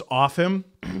goes off him.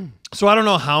 So I don't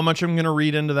know how much I'm going to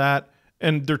read into that.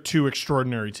 And they're two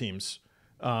extraordinary teams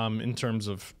in terms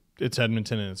of it's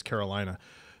Edmonton and it's Carolina.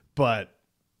 But,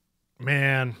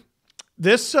 man,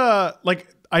 this, I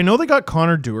know they got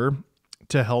Connor Dewar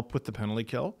to help with the penalty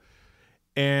kill.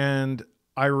 And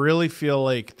I really feel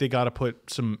like they got to put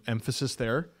some emphasis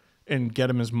there and get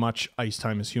him as much ice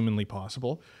time as humanly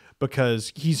possible,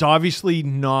 because he's obviously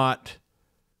not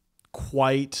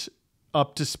quite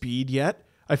up to speed yet.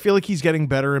 I feel like he's getting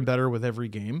better and better with every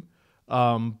game.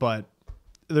 But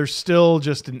there's still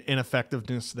just an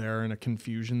ineffectiveness there and a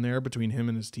confusion there between him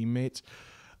and his teammates.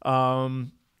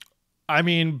 I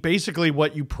mean, basically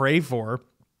what you pray for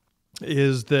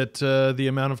is that the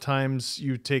amount of times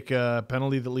you take a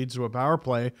penalty that leads to a power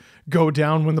play go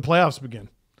down when the playoffs begin.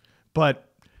 But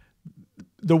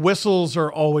the whistles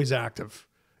are always active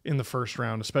in the first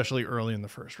round, especially early in the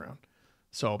first round.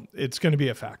 So it's going to be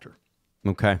a factor.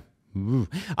 Okay. Ooh.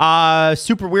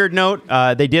 Super weird note.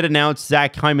 They did announce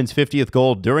Zach Hyman's 50th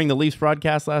goal during the Leafs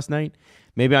broadcast last night.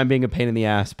 Maybe I'm being a pain in the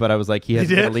ass, but I was like, he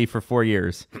hasn't been a Leaf for 4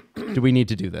 years. Do we need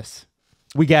to do this?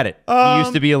 We get it. He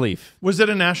used to be a Leaf. Was it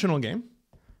a national game?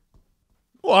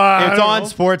 Well, It's on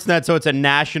Sportsnet, so it's a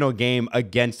national game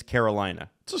against Carolina.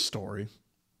 It's a story.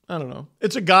 I don't know.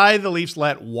 It's a guy the Leafs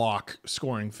let walk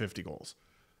scoring 50 goals.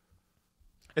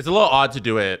 It's a little odd to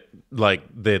do it like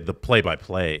the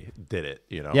play-by-play did it,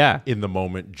 you know? Yeah. In the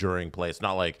moment during play. It's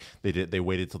not like they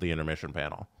waited till the intermission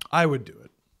panel. I would do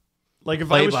it. Like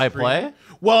if I was Play-by-play? streaming-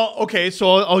 Well, okay,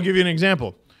 so I'll give you an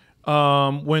example.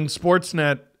 When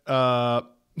Sportsnet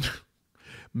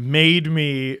made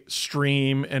me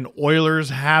stream an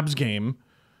Oilers-Habs game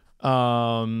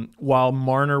while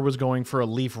Marner was going for a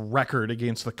Leaf record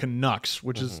against the Canucks,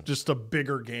 which is just a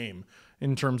bigger game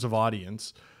in terms of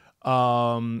audience.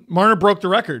 Marner broke the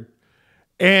record.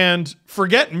 And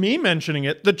forget me mentioning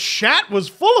it, the chat was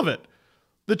full of it.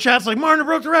 The chat's like, Marner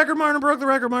broke the record, Marner broke the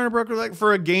record, Marner broke the record,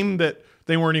 for a game that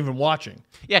they weren't even watching.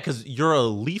 Yeah, because you're a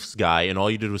Leafs guy, and all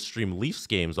you did was stream Leafs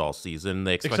games all season.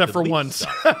 They expected Except for Leafs once.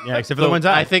 stuff. Yeah, except for the ones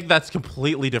I think that's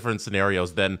completely different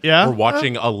scenarios than we're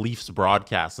watching a Leafs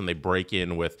broadcast and they break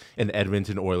in with an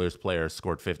Edmonton Oilers player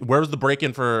scored 50. Where was the break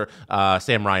in for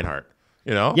Sam Reinhart?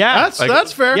 You know? Yeah.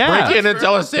 That's fair. Yeah. Break in and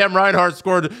tell us Sam Reinhart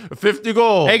scored 50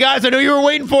 goals. Hey, guys, I know you were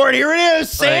waiting for it. Here it is.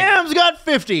 Sam's got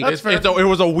 50. It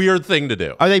was a weird thing to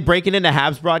do. Are they breaking into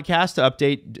Habs broadcast to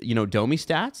update, Domi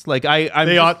stats? Like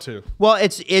They ought to. Well,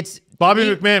 it's Bobby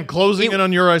McMahon closing in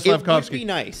on Juraj Slafkovsky. It would be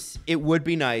nice. It would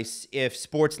be nice if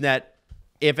Sportsnet,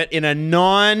 if it, in a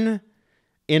non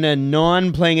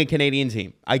playing a Canadian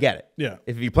team. I get it. Yeah.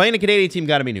 If you're playing a Canadian team,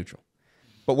 got to be neutral.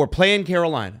 But we're playing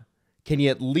Carolina. Can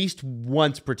you at least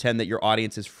once pretend that your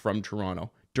audience is from Toronto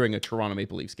during a Toronto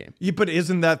Maple Leafs game? Yeah, but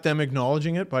isn't that them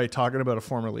acknowledging it by talking about a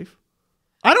former Leaf?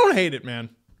 I don't hate it, man.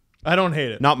 I don't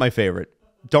hate it. Not my favorite.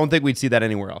 Don't think we'd see that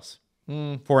anywhere else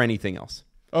for anything else.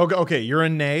 Okay, you're a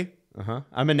nay.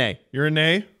 I'm a nay. You're a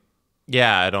nay.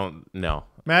 Yeah, I don't know.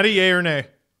 Maddie, yay or nay?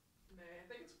 I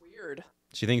think it's weird.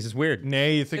 She thinks it's weird.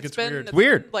 Nay, you think it's weird. It's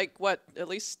weird. been, like, what, at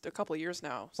least a couple of years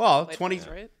now. since Well, they played 20 this,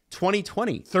 right?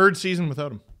 2020. Third season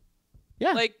without him,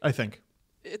 Yeah. Like, I think.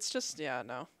 it's just,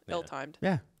 no, ill-timed.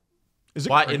 Yeah. Is it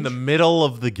Why cringe? in the middle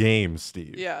of the game,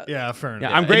 Steve? Yeah. Yeah, fair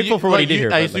enough. Yeah, I'm grateful for what he did here.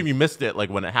 I but, assume you missed it, like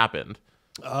when it happened.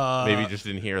 Maybe you just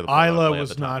didn't hear the. Isla play-by-play at was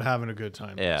the time. not having a good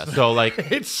time. Yeah, so like,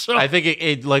 It's so- I think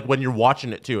it like when you're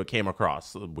watching it too, it came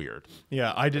across weird.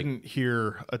 Yeah, I didn't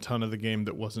hear a ton of the game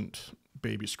that wasn't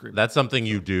baby screaming. That's something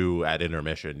you do at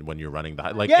intermission when you're running the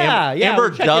like. Yeah, yeah, Amber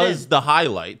we'll check it does in. the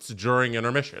highlights during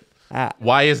intermission. Ah.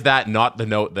 Why is that not the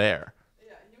note there?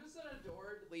 Yeah, he was an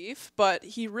adored Leaf, but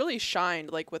he really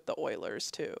shined, like, with the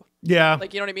Oilers, too. Yeah.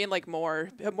 Like, you know what I mean? Like, more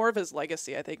of his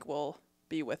legacy, I think, will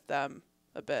be with them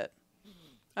a bit.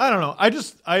 I don't know.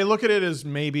 I look at it as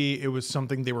maybe it was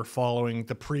something they were following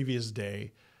the previous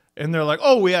day, and they're like,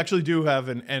 "Oh, we actually do have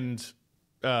an end,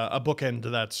 a bookend to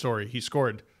that story. He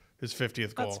scored his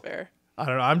 50th goal." That's fair. I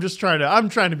don't know. I'm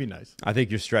trying to be nice. I think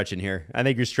you're stretching here.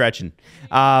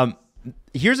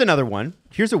 Here's another one.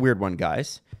 Here's a weird one,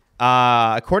 guys.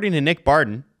 According to Nick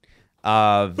Barden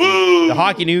of the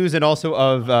Hockey News and also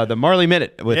of the Marley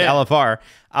Minute with LFR,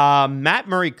 Matt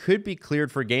Murray could be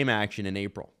cleared for game action in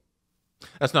April.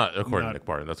 That's not according to Nick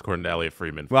Barton. That's according to Elliot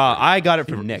Freeman. Well, I got it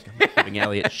from Nick. I'm giving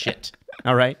Elliot shit.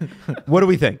 All right. What do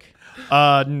we think?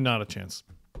 Not a chance.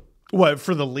 What,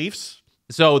 for the Leafs?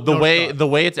 So the shot.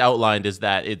 way it's outlined is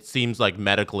that it seems like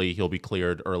medically he'll be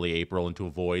cleared early April, and to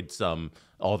avoid some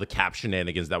all the cap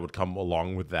shenanigans that would come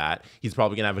along with that. He's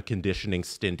probably going to have a conditioning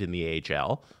stint in the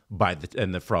AHL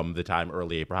from the time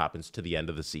early April happens to the end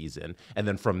of the season. And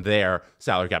then from there,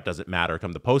 salary cap doesn't matter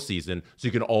come the postseason. So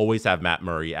you can always have Matt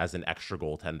Murray as an extra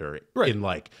goaltender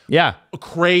in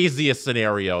craziest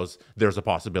scenarios. There's a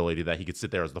possibility that he could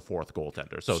sit there as the fourth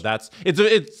goaltender. So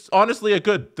it's honestly a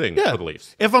good thing for the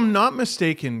Leafs. If I'm not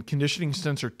mistaken, conditioning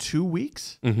stints are 2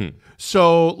 weeks.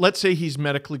 So let's say he's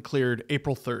medically cleared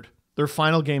April 3rd. Their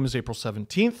final game is April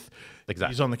 17th.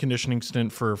 Exactly. He's on the conditioning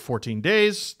stint for 14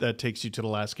 days. That takes you to the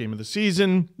last game of the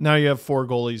season. Now you have 4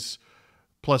 goalies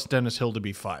plus Dennis Hill to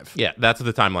be 5. Yeah, that's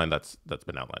the timeline that's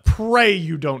been outlined. Pray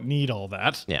you don't need all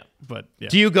that. Yeah. But yeah.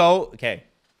 Do you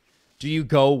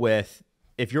go with,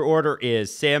 if your order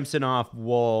is Samsonov,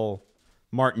 Woll,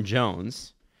 Martin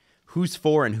Jones, who's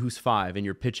 4 and who's 5 in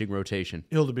your pitching rotation?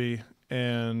 Hildeby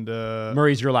and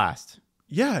Murray's your last.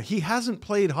 Yeah, he hasn't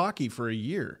played hockey for a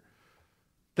year.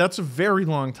 That's a very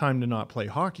long time to not play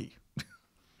hockey.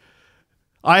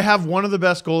 I have one of the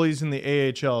best goalies in the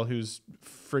AHL who's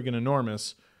friggin'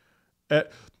 enormous.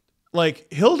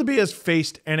 Hildeby has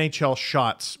faced NHL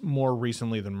shots more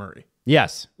recently than Murray.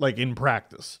 Yes. Like in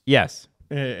practice. Yes.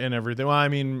 And everything. Well, I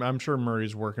mean, I'm sure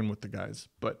Murray's working with the guys,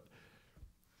 but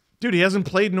dude, he hasn't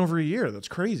played in over a year. That's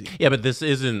crazy. Yeah, but this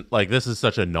isn't this is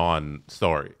such a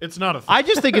non-story. It's not a thing. I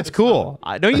just think it's cool.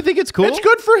 Don't you think it's cool? It's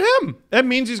good for him. That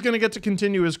means he's going to get to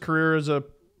continue his career as a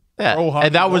pro hockey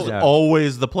and that was goalie.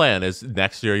 always the plan. Is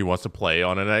next year he wants to play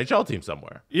on an NHL team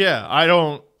somewhere. Yeah, I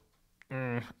don't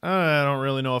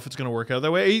really know if it's going to work out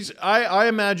that way. I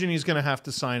imagine he's going to have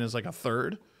to sign as like a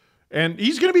third, and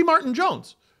he's going to be Martin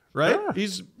Jones, right? Yeah.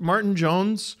 He's Martin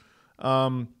Jones.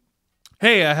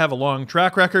 Hey, I have a long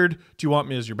track record. Do you want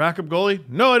me as your backup goalie?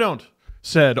 No, I don't,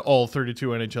 said all 32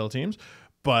 NHL teams.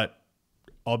 But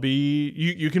I'll be,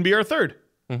 you can be our third.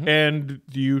 And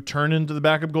you turn into the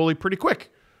backup goalie pretty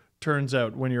quick, turns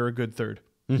out, when you're a good third.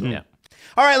 Yeah.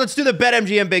 All right, let's do the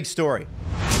BetMGM big story.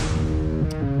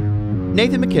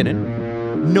 Nathan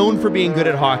McKinnon, known for being good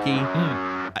at hockey.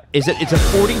 It's a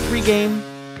 43-game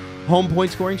home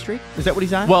point scoring streak? Is that what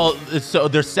he's on? Well, so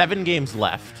there's 7 games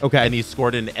left. Okay. And he's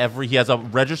scored in he has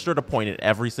registered a point in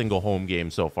every single home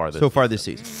game so far this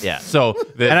season. Yeah. So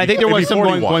and I think there was some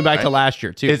going back to last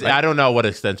year, too. Right? I don't know what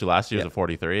extent to last year's a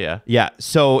 43, yeah. Yeah,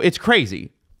 so it's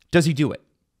crazy. Does he do it?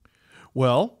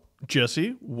 Well,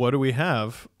 Jesse, what do we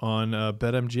have on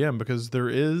BetMGM? Because there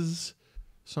is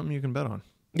something you can bet on.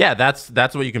 Yeah, that's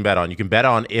what you can bet on. You can bet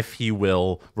on if he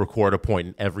will record a point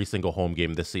in every single home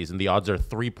game this season. The odds are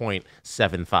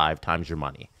 3.75 times your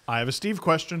money. I have a Steve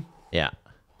question. Yeah.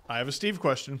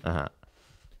 Uh-huh.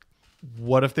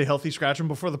 What if they healthy scratch him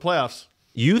before the playoffs?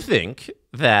 You think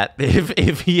that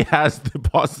if he has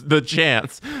the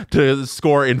chance to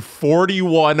score in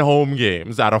 41 home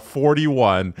games out of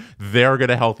 41, they're going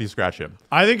to healthy scratch him?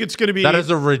 I think it's going to be... That is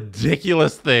a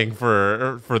ridiculous thing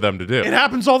for them to do. It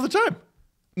happens all the time.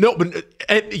 No, but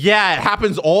it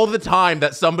happens all the time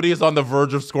that somebody is on the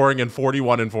verge of scoring in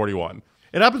 41 and 41.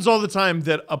 It happens all the time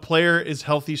that a player is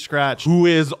healthy scratched. Who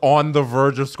is on the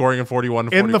verge of scoring in 41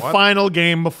 and 41? In the final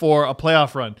game before a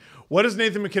playoff run. What does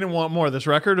Nathan McKinnon want more, this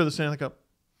record or the Stanley Cup?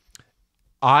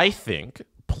 I think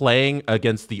playing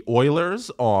against the Oilers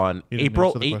on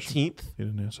April 18th. He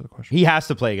didn't answer the question. He has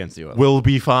to play against the Oilers. Will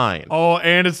be fine. Oh,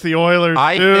 and it's the Oilers,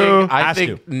 I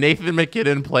think Nathan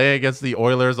McKinnon playing against the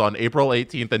Oilers on April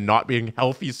 18th and not being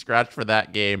healthy scratched for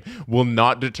that game will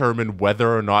not determine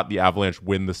whether or not the Avalanche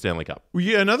win the Stanley Cup. Well,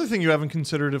 yeah, another thing you haven't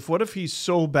considered, what if he's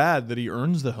so bad that he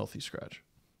earns the healthy scratch?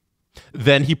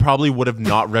 Then he probably would have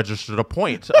not registered a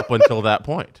point up until that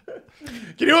point.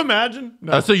 Can you imagine?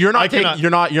 No, so you're not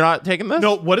taking this?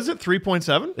 No, what is it?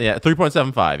 3.7? Yeah,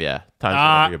 3.75. Yeah,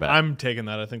 times your bet. I'm taking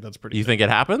that. I think that's pretty. You think it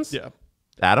happens? Yeah.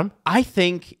 Adam? I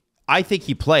think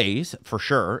he plays for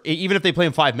sure, even if they play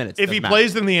in 5 minutes. If he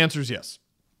plays, then the answer is yes.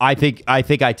 I think I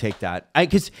take that.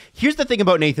 Because here's the thing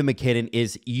about Nathan McKinnon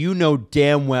is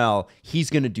damn well he's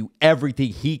going to do everything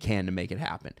he can to make it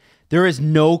happen. There is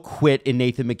no quit in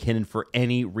Nathan McKinnon for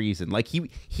any reason. Like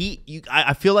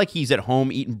I feel like he's at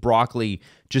home eating broccoli,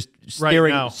 just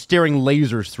staring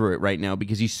lasers through it right now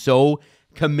because he's so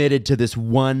committed to this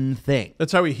one thing.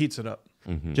 That's how he heats it up.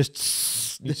 Mm-hmm.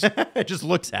 Just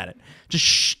looks at it. Just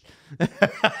shh.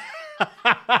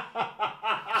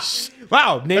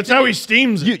 Wow, Nathan, that's how he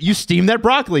steams it. You steam that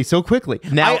broccoli so quickly.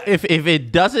 Now, if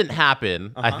it doesn't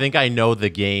happen, I think I know the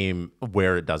game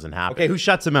where it doesn't happen. Okay, who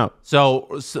shuts him out?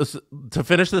 So to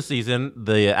finish the season,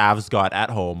 the Avs got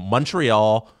at home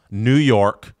Montreal, New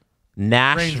York,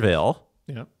 Nashville.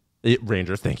 Rangers. Yeah.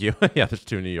 Rangers, thank you. Yeah, there's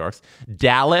 2 New Yorks.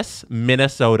 Dallas,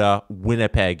 Minnesota,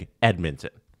 Winnipeg,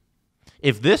 Edmonton.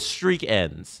 If this streak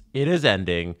ends, it is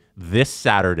ending this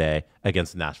Saturday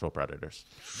against the Nashville Predators.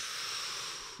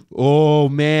 Oh,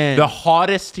 man. The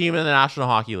hottest team in the National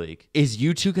Hockey League. Is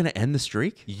U2 going to end the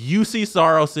streak? UC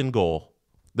Saros in goal.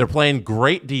 They're playing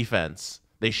great defense.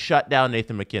 They shut down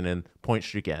Nathan McKinnon. Point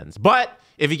streak ends. But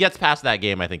if he gets past that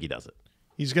game, I think he does it.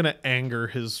 He's going to anger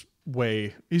his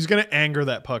way. He's going to anger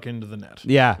that puck into the net.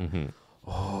 Yeah.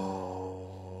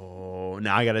 Oh,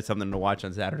 now I got something to watch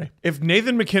on Saturday. If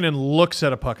Nathan McKinnon looks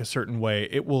at a puck a certain way,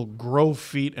 it will grow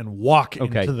feet and walk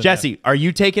into the Jesse, net. are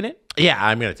you taking it? Yeah,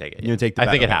 I'm going to take it. You're gonna take the I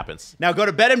bet, think it okay. happens. Now go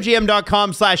to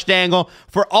betmgm.com/dangle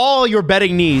for all your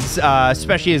betting needs,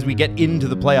 especially as we get into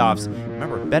the playoffs.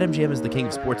 Remember, BetMGM is the king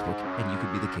of sportsbook, and you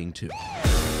could be the king too.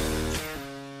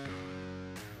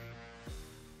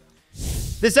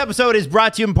 This episode is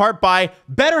brought to you in part by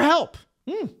BetterHelp.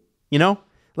 You know,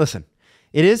 listen,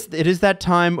 it is that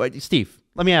time. Steve,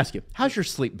 let me ask you, how's your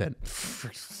sleep been?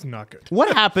 It's not good.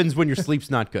 What happens when your sleep's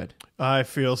not good? I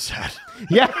feel sad.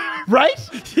 Yeah, right?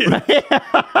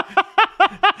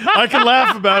 I can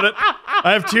laugh about it.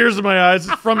 I have tears in my eyes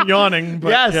from yawning. But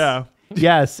Yes. yeah.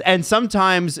 Yes, and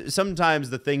sometimes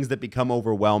the things that become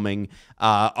overwhelming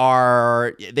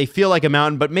they feel like a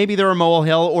mountain, but maybe they're a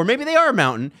molehill, or maybe they are a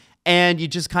mountain, and you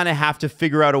just kind of have to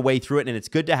figure out a way through it. And it's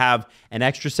good to have an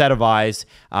extra set of eyes,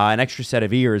 an extra set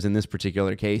of ears in this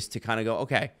particular case to kind of go,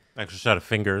 okay, Extra set of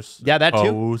fingers. Yeah, that too.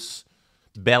 toes,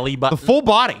 belly button. the full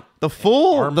body,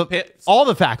 Armpits. all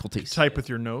the faculties. Type with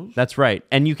your nose. That's right.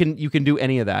 And you can do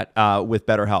any of that with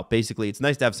BetterHelp. Basically, it's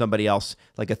nice to have somebody else,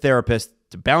 like a therapist,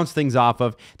 to bounce things off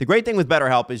of. The great thing with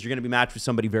BetterHelp is you're going to be matched with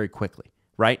somebody very quickly,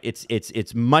 right?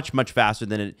 It's much faster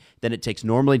than it takes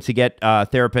normally to get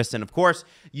therapists. And of course,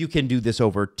 you can do this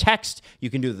over text. You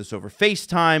can do this over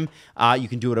FaceTime. You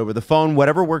can do it over the phone,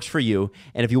 whatever works for you.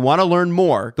 And if you want to learn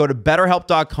more, go to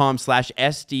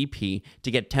betterhelp.com/SDP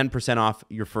to get 10% off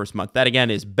your first month. That again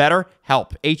is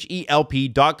BetterHelp,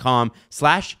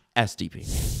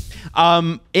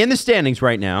 HELP.com/SDP. In the standings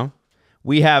right now,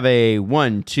 we have a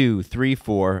 1, 2, 3,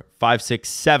 4, 5, 6,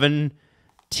 7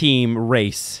 team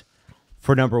race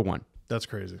for number one. That's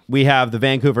crazy. We have the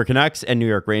Vancouver Canucks and New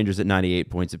York Rangers at 98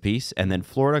 points apiece, and then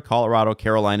Florida, Colorado,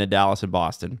 Carolina, Dallas, and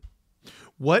Boston.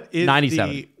 What is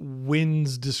 97. the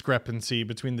wins discrepancy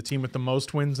between the team with the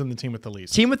most wins and the team with the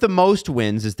least? Team with the most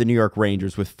wins is the New York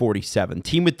Rangers with 47.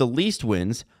 Team with the least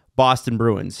wins, Boston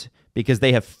Bruins, because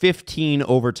they have 15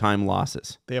 overtime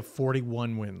losses. They have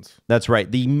 41 wins. That's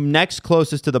right. The next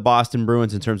closest to the Boston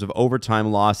Bruins in terms of overtime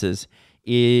losses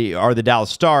are the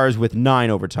Dallas Stars with 9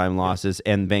 overtime losses,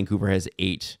 and Vancouver has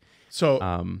 8.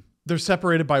 So they're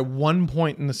separated by 1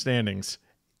 point in the standings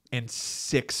and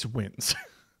 6 wins.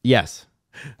 Yes.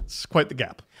 It's quite the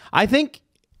gap. I think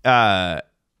I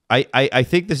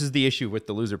think this is the issue with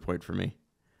the loser point for me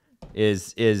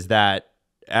is that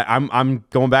I'm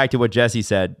going back to what Jesse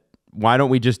said. Why don't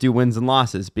we just do wins and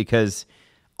losses? Because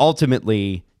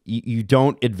ultimately you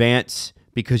don't advance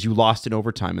because you lost in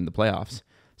overtime in the playoffs.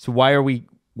 So why are we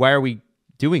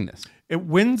doing this? It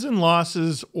wins and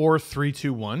losses or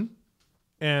 3-2-1.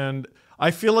 And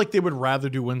I feel like they would rather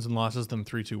do wins and losses than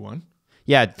 3-2-1.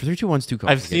 Yeah, 3-2-1's too complicated.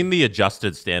 I've seen the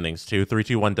adjusted standings too.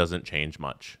 3-2-1 doesn't change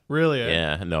much. Really?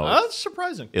 Yeah, no. That's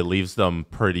surprising. It leaves them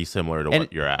pretty similar to and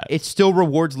what you're at. It still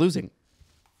rewards losing.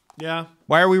 Yeah.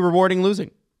 Why are we rewarding losing?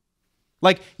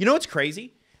 Like, you know what's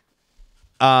crazy?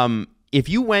 If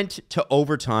you went to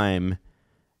overtime,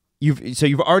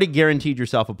 you've already guaranteed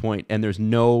yourself a point, and there's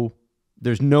no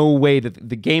way that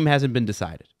the game hasn't been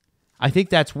decided. I think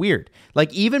that's weird.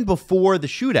 Like, even before the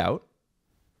shootout,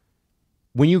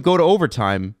 when you go to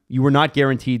overtime, you were not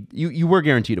guaranteed. You were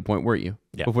guaranteed a point, weren't you?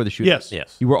 Yeah. Before the shootout. Yes.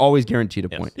 Yes. You were always guaranteed a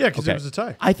point. Yeah, because it was a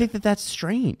tie. I think that's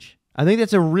strange. I think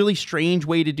that's a really strange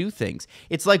way to do things.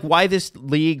 It's like why this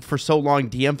league for so long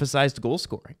de-emphasized goal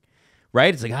scoring,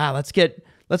 right? It's like,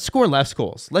 let's score less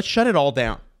goals. Let's shut it all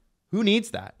down. Who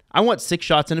needs that? I want 6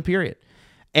 shots in a period.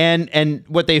 And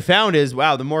what they found is,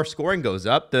 wow, the more scoring goes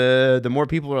up, the more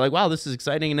people are like, wow, this is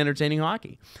exciting and entertaining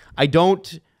hockey. I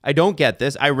don't get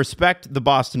this. I respect the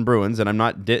Boston Bruins, and I'm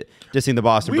not dissing the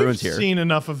Boston Bruins here. We've seen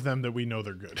enough of them that we know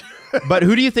they're good. But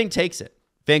who do you think takes it?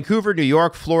 Vancouver, New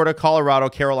York, Florida, Colorado,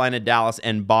 Carolina, Dallas,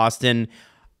 and Boston.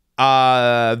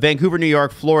 Vancouver, New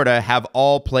York, Florida have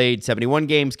all played 71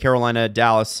 games. Carolina,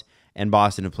 Dallas, and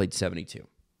Boston have played 72.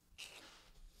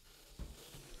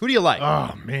 Who do you like?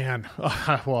 Oh, man.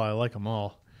 Well, I like them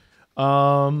all.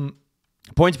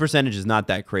 Points percentage is not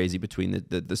that crazy between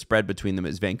the spread between them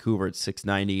is Vancouver at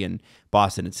 690 and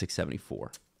Boston at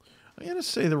 674. I got to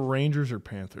say the Rangers or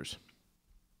Panthers.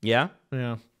 Yeah?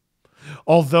 Yeah.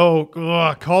 Although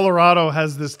Colorado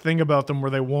has this thing about them where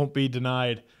they won't be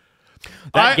denied.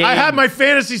 I had my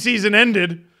fantasy season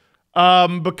ended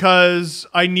because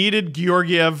I needed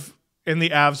Georgiev and the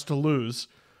Avs to lose.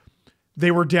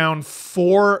 They were down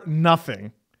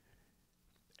 4-0,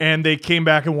 and they came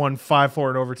back and won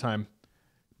 5-4 in overtime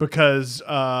because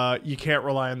you can't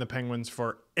rely on the Penguins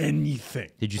for anything.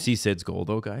 Did you see Sid's goal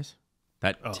though, guys?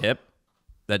 That tip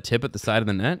at the side of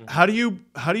the net. How do you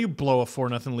blow a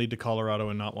 4-0 lead to Colorado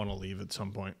and not want to leave at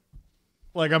some point?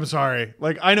 Like, I'm sorry.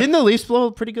 Like, I know Didn't the Leafs blow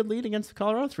a pretty good lead against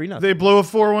Colorado? 3-0. they blew a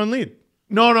 4-1 lead.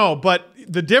 No, but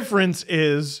the difference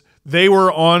is they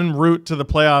were en route to the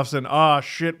playoffs and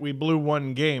shit, we blew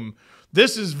one game.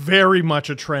 This is very much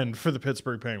a trend for the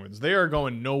Pittsburgh Penguins. They are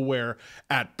going nowhere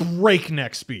at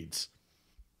breakneck speeds.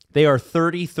 They are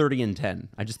 30-30-10.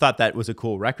 I just thought that was a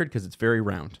cool record because it's very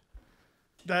round.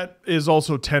 That is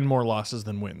also 10 more losses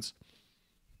than wins.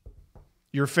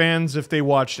 Your fans, if they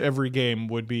watched every game,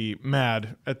 would be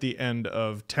mad at the end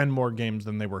of 10 more games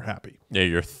than they were happy. Yeah,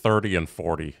 you're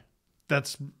 30-40.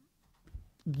 That's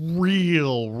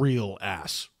real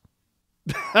ass.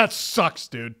 That sucks,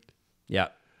 dude. Yeah.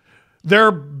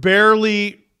 They're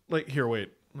barely like, here,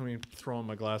 wait. Let me throw on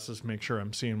my glasses, make sure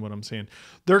I'm seeing what I'm seeing.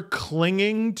 They're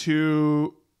clinging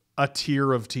to a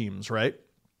tier of teams, right?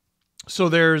 So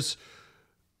there's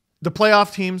the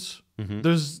playoff teams. Mm-hmm.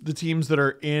 There's the teams that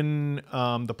are in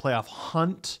the playoff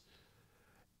hunt.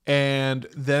 And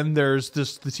then there's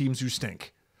the teams who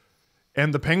stink.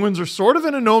 And the Penguins are sort of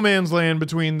in a no man's land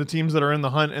between the teams that are in the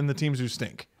hunt and the teams who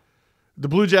stink. The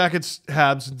Blue Jackets,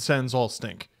 Habs, and Sens all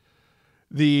stink.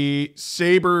 The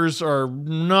Sabres are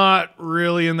not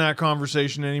really in that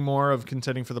conversation anymore of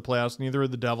contending for the playoffs. Neither are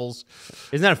the Devils.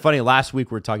 Isn't that funny? Last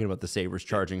week we were talking about the Sabres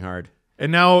charging hard.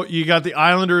 And now you got the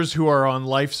Islanders who are on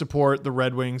life support, the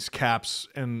Red Wings, Caps,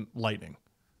 and Lightning.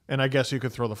 And I guess you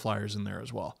could throw the Flyers in there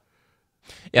as well.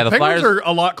 Yeah, the Penguins Flyers are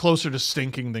a lot closer to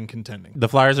stinking than contending. The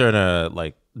Flyers are in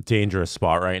a dangerous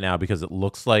spot right now because it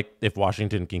looks like if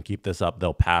Washington can keep this up,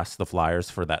 they'll pass the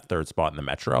Flyers for that third spot in the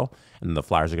Metro, and the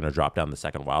Flyers are going to drop down the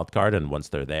second wild card. And once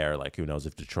they're there, who knows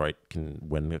if Detroit can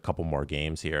win a couple more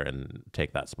games here and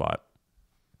take that spot.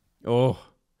 Oh,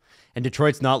 and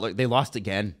Detroit's not. They lost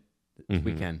again this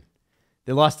weekend.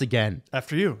 They lost again.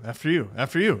 After you.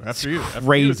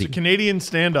 Crazy. It's a Canadian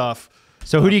standoff.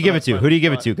 So who do you give it to? Who do you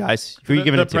give it to, guys? Who are you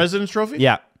giving it to? The President's Trophy?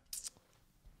 Yeah.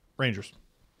 Rangers.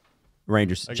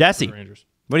 Jesse, Rangers.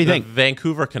 what do you think?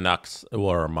 Vancouver Canucks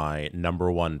were my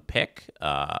number one pick,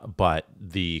 but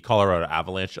the Colorado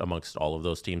Avalanche amongst all of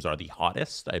those teams are the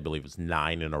hottest. I believe it's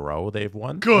 9 in a row they've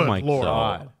won. Good Lord.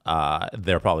 So,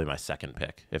 they're probably my second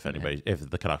pick. If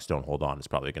the Canucks don't hold on, it's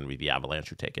probably going to be the Avalanche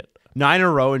who take it. 9 in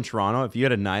a row in Toronto. If you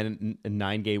had a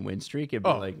 9-game win streak, it'd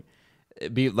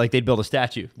be like they'd build a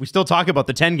statue. We still talk about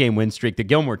the 10-game win streak the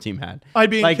Gilmore team had. I'd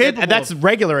be incapable. That's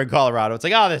regular in Colorado. It's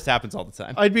like, this happens all the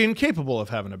time. I'd be incapable of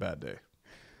having a bad day.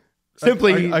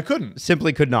 I couldn't.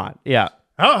 Simply could not. Yeah.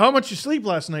 How much you sleep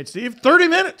last night, Steve? 30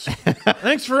 minutes.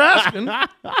 Thanks for asking.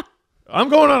 I'm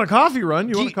going on a coffee run.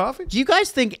 You want a coffee? Do you guys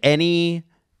think any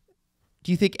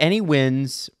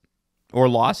wins or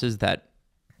losses that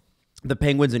the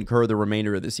Penguins incur the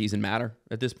remainder of the season matter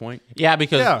at this point? Yeah,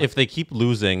 because if they keep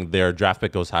losing, their draft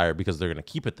pick goes higher because they're going to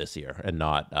keep it this year and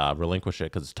not relinquish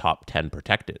it because it's top 10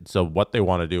 protected. So what they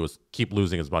want to do is keep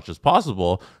losing as much as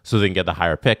possible so they can get the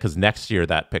higher pick because next year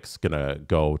that pick's going to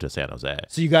go to San Jose.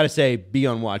 So you got to say, be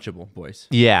unwatchable, boys.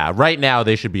 Yeah, right now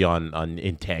they should be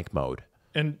in tank mode.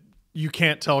 And you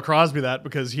can't tell Crosby that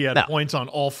because he had points on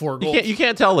all 4 goals. You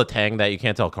can't tell Letang that. You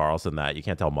can't tell Carlson that. You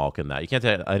can't tell Malkin that. You can't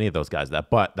tell any of those guys that.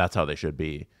 But that's how they should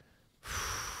be.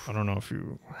 I don't know if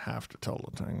you have to tell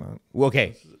Letang that. Well,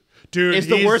 okay. Dude, is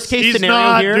the worst case scenario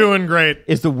not here doing great.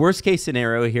 Is the worst case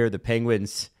scenario here the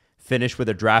Penguins finish with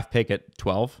a draft pick at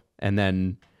 12 and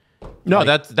then No,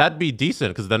 that'd be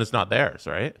decent because then it's not theirs,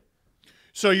 right?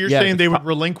 So you're saying they would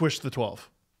relinquish the 12?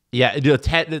 Yeah,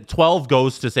 12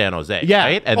 goes to San Jose. Yeah.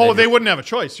 Right? And they wouldn't have a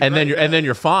choice. And then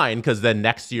you're fine because then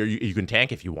next year you can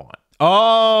tank if you want.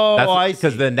 Oh, I see.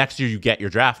 Because then next year you get your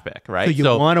draft pick, right? So you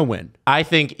want to win. I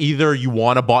think either you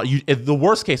want to the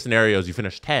worst case scenario is you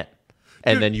finish 10,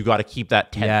 and then you got to keep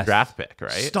that 10th draft pick,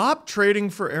 right? Stop trading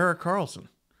for Erik Karlsson.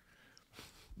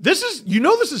 This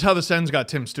is how the Sens got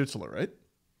Tim Stützle, right?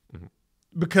 Mm-hmm.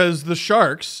 Because the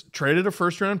Sharks traded a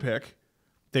first-round pick.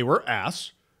 They were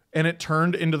ass. And it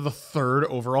turned into the 3rd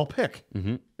overall pick.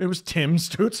 Mm-hmm. It was Tim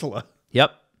Stützle.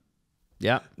 Yep.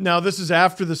 Yeah. Now, this is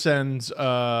after the Sens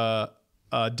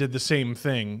did the same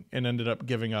thing and ended up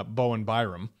giving up Bowen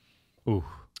Byram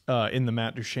in the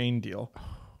Matt Duchene deal.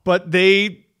 But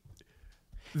they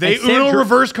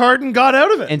reverse card and got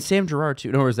out of it. And Sam Girard,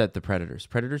 too. No, or is that the Predators?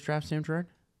 Predators draft Sam Girard?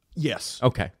 Yes.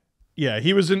 Okay. Yeah,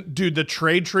 he was in. Dude, the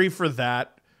trade tree for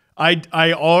that,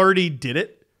 I already did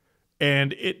it,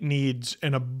 and it needs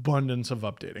an abundance of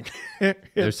updating.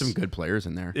 There's some good players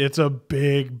in there. It's a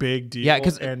big deal. Yeah,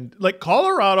 'cause- and like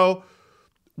Colorado,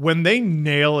 when they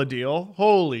nail a deal,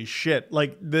 holy shit!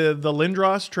 Like the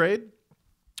Lindros trade,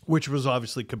 which was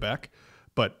obviously Quebec,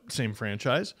 but same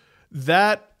franchise.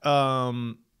 That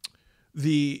the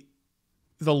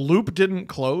loop didn't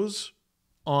close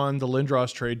on the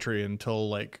Lindros trade tree until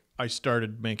like I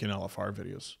started making LFR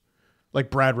videos. Like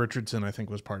Brad Richardson, I think,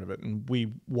 was part of it, and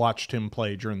we watched him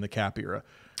play during the Cap era.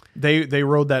 They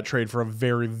rode that trade for a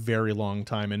very, very long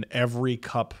time, and every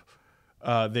cup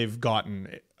they've gotten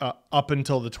up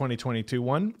until the 2022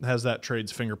 one has that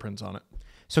trade's fingerprints on it.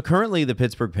 So currently the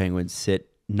Pittsburgh Penguins sit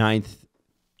 9th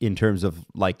in terms of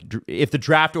like if the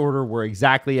draft order were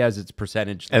exactly as its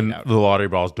percentage laid And out. the lottery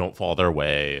balls don't fall their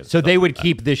way. and So stuff they like would that.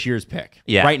 keep this year's pick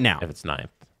Yeah, right now. if it's 9th.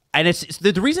 And it's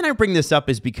the reason I bring this up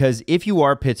is because if you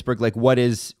are Pittsburgh, like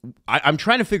I'm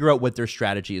trying to figure out what their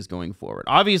strategy is going forward.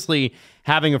 Obviously,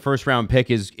 having a first round pick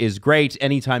is great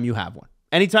anytime you have one.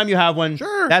 Anytime you have one,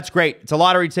 Sure. that's great. It's a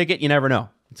lottery ticket. You never know.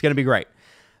 It's going to be great.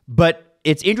 But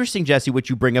it's interesting, Jesse, what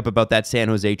you bring up about that San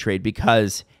Jose trade,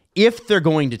 because if they're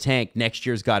going to tank, next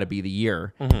year's got to be the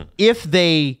year. Mm-hmm. If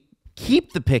they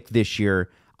keep the pick this year,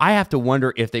 I have to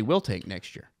wonder if they will tank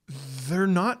next year. They're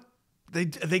not. They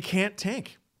can't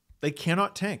tank. They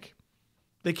cannot tank.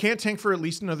 They can't tank for at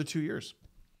least another 2 years,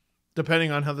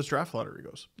 depending on how this draft lottery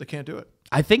goes. They can't do it.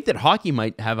 I think that hockey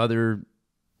might have other.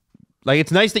 Like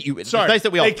it's nice that it's nice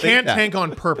that we all They think can't that. tank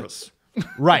on purpose.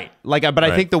 Right. Like, but I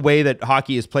Right. think the way that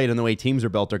hockey is played and the way teams are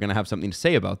built are going to have something to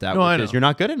say about that. No, I Because know. you're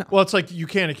not good enough. Well, it's like you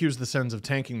can't accuse the Sens of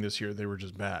tanking this year. They were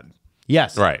just bad,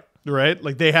 Yes. Right. right?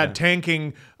 Like they had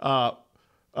tanking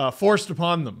forced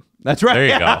upon them. That's right. There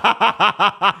you go.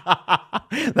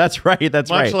 That's right. That's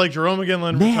Much right. like Jerome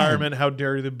McGinley Man. retirement. How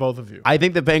dare the both of you? I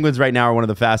think the Penguins right now are one of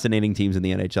the fascinating teams in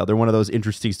the NHL. They're one of those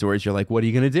interesting stories. You're like, what are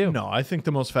you going to do? No, I think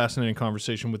the most fascinating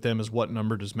conversation with them is what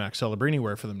number does Max Celebrini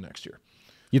wear for them next year?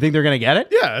 You think they're going to get it?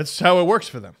 Yeah, that's how it works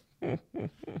for them.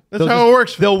 That's how it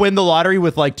works for them. They'll win the lottery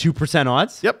with like 2%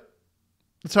 odds. Yep.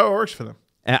 That's how it works for them.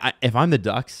 And if I'm the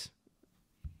Ducks,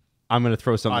 I'm going to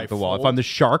throw something I at the wall. If fold. I'm the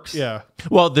Sharks, Yeah.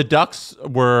 Well, the Ducks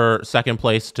were second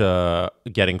place to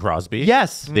getting Crosby.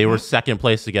 Yes. They were second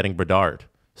place to getting Bedard.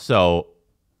 So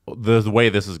the way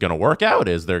this is going to work out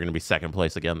is they're going to be second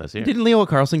place again this year. Didn't Leo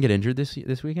Carlson get injured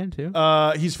this weekend too?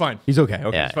 He's fine. He's okay.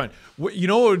 Okay. Yeah. It's fine. You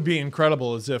know what would be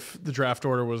incredible is if the draft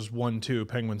order was 1-2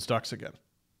 Penguins Ducks again.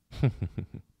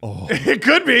 It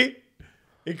could be.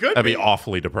 It could That'd be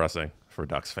awfully depressing for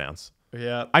Ducks fans.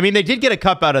 Yeah. I mean, they did get a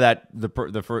cup out of that the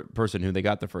person who they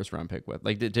got the first round pick with.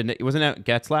 Like, wasn't that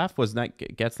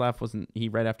Getzlaff? Wasn't he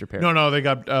right after Perry? No, they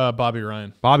got Bobby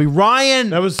Ryan. Bobby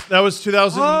Ryan. That was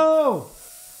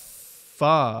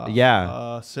 2005.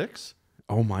 Yeah. 6?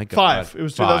 Oh my God. 5. It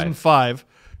was 2005.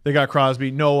 They got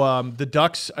Crosby. No, the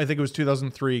Ducks, I think it was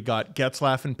 2003, got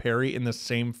Getzlaff and Perry in the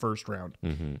same first round.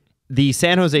 The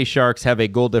San Jose Sharks have a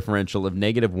goal differential of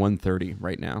negative 130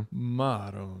 right now.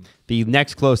 Maroon. The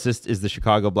next closest is the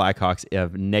Chicago Blackhawks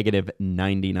of negative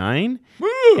 99,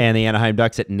 and the Anaheim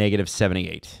Ducks at negative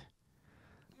 78.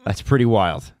 That's pretty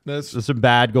wild. That's There's some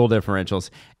bad goal differentials.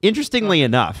 Interestingly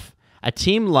enough, a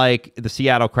team like the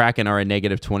Seattle Kraken are a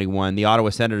negative 21. The Ottawa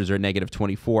Senators are a negative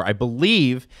 24. I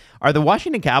believe, are the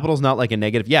Washington Capitals not like a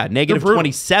negative? Yeah, negative brutal.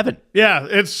 27. yeah,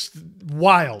 it's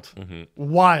wild.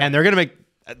 Wild. And they're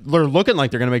looking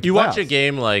like they're going to make You watch a playoffs.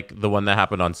 game like the one that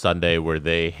happened on Sunday where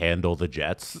they handle the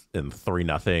Jets in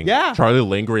 3-0. Yeah. Charlie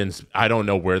Lindgren's, I don't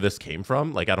know where this came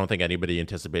from. Like, I don't think anybody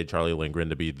anticipated Charlie Lindgren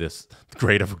to be this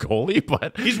great of a goalie,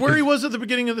 but He's where he was at the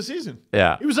beginning of the season.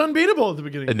 yeah. He was unbeatable at the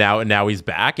beginning. And now he's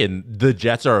back, and the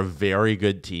Jets are a very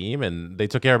good team, and they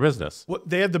took care of business.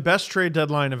 They had the best trade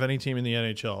deadline of any team in the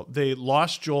NHL. They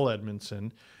lost Joel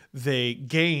Edmondson. They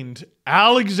gained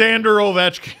Alexander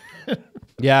Ovechkin.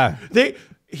 Yeah.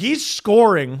 He's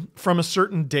scoring from a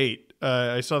certain date.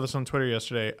 I saw this on Twitter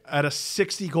yesterday at a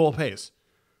 60-goal pace.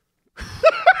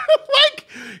 Like,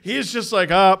 he's just like,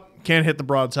 can't hit the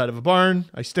broadside of a barn.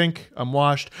 I stink. I'm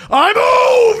washed. I'm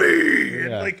Ovi!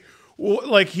 Yeah. And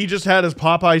like he just had his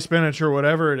Popeye spinach or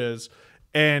whatever it is,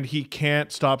 and he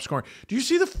can't stop scoring. Do you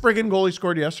see the friggin' goal he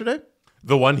scored yesterday?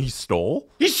 The one he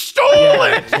stole? He stole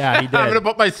it! Yeah, he I'm going to did.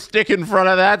 put my stick in front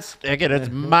of that stick, and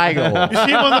it's my goal. You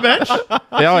see him on the bench?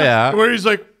 Oh, yeah. Where he's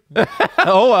like,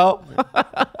 Oh, well.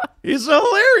 he's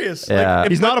hilarious. Yeah. Like,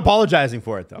 He's not apologizing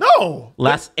for it, though. no.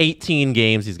 Last 18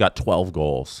 games, he's got 12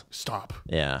 goals. Stop.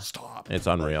 Yeah. Stop. It's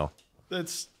unreal.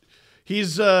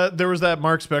 He's there was that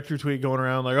Mark Spector tweet going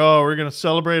around like, oh, we're gonna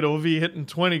celebrate OV hitting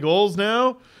 20 goals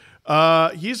now.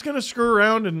 He's going to screw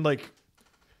around and like.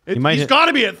 might He's hit- got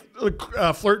to be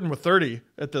at flirting with 30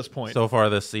 at this point. So far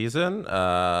this season,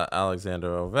 Alexander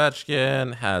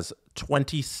Ovechkin has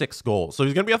 26 goals. So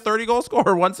he's going to be a 30-goal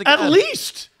scorer once again. At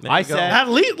least. There you go. At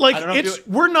least. Like, I don't know if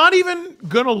we're not even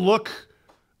going to look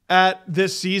at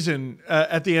this season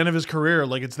at the end of his career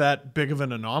like it's that big of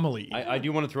an anomaly. I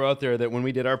do want to throw out there that when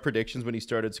we did our predictions when he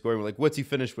started scoring, we're like, what's he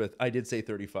finished with? I did say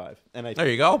 35. And I There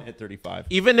you go. hit 35.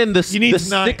 Even in the need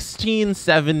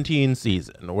 16-17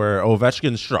 season where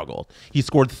Ovechkin struggled, he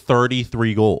scored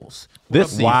 33 goals. This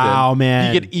season, Wow,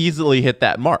 man. he could easily hit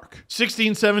that mark.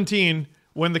 16-17,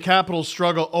 when the Capitals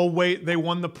struggle. Oh, wait, they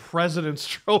won the President's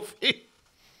Trophy.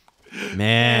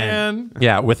 Man. And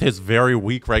Yeah, with his very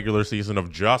weak regular season of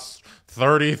just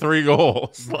 33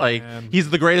 goals. Like, he's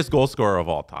the greatest goal scorer of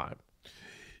all time.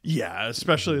 yeah,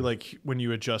 especially like when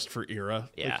you adjust for era.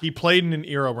 Yeah. Like, he played in an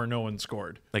era where no one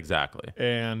scored. Exactly.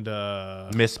 And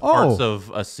Missed parts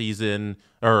of a season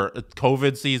or a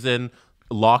COVID season,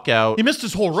 lockout, he missed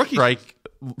his whole rookie. strike,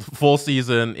 full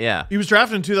season. Yeah. He was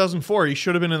drafted in 2004. He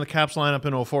should have been in the Caps lineup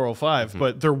in 04-05,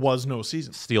 but there was no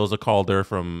season. Steals a Calder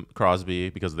from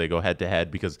Crosby because they go head-to-head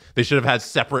because they should have had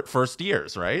separate first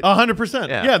years, right? 100%.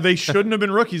 Yeah. Yeah, they shouldn't have been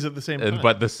rookies at the same time.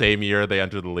 But the same year they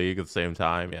entered the league at the same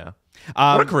time. Yeah.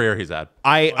 What a career he's had.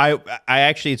 I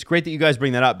actually, it's great that you guys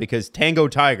bring that up because Tango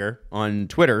Tiger on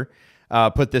Twitter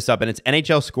put this up, and it's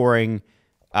NHL scoring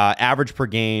average per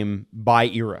game by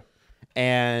era.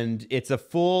 And it's a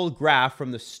full graph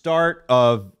from the start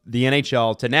of the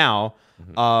NHL to now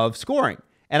of scoring.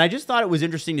 And I just thought it was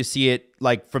interesting to see it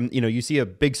like from, you see a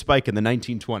big spike in the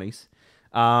 1920s.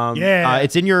 Yeah.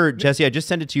 It's in your, Jesse, I just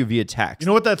sent it to you via text. You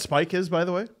know what that spike is, by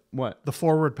the way? What? The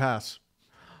forward pass.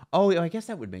 Oh, I guess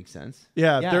that would make sense.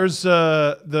 Yeah, there's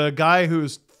the guy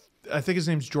who's, I think his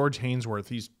name's George Hainsworth.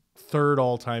 He's third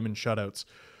all-time in shutouts.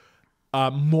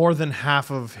 More than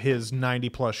half of his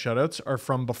 90-plus shutouts are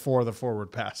from before the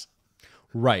forward pass.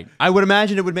 Right. I would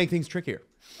imagine it would make things trickier.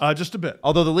 Just a bit.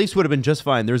 Although the Leafs would have been just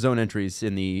fine. Their zone entries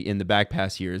in the back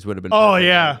pass years would have been. Oh, perfect.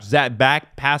 yeah. That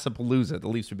back pass-a-palooza. The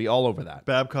Leafs would be all over that.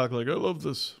 Babcock like, I love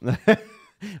this.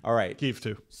 All right. Keefe,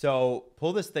 too. So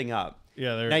pull this thing up.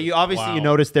 Yeah, there. Now you obviously you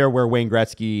notice there where Wayne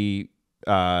Gretzky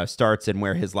starts and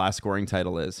where his last scoring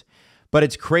title is, but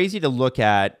it's crazy to look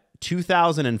at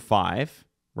 2005,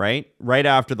 right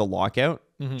after the lockout.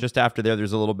 Just after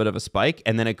there's a little bit of a spike,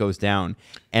 and then it goes down.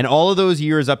 And all of those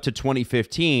years up to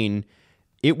 2015,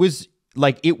 it was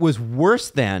worse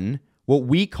than what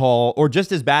we call, or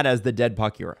just as bad as the dead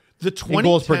puck era. The in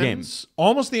goals per game. 2010s,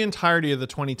 almost the entirety of the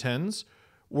 2010s,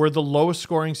 were the lowest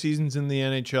scoring seasons in the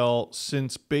NHL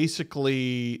since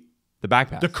basically The back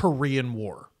pass. the Korean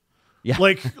War. Yeah.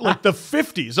 Like the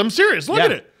 50s. I'm serious. Look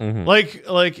at it.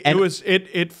 Like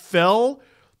it fell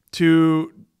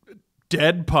to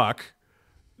dead puck.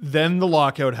 Then the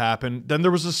lockout happened. Then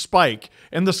there was a spike.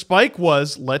 And the spike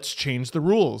was, let's change the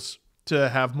rules to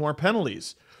have more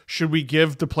penalties. Should we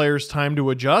give the players time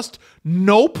to adjust?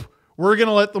 Nope. We're going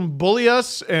to let them bully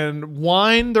us and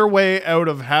whine their way out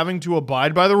of having to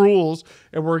abide by the rules.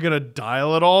 And we're going to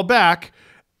dial it all back,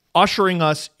 ushering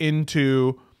us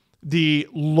into the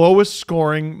lowest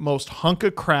scoring, most hunk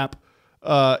of crap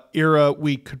era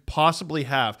we could possibly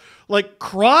have. Like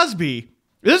Crosby,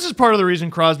 this is part of the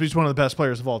reason Crosby's one of the best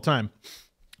players of all time.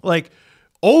 Like,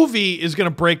 Ovi is going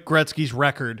to break Gretzky's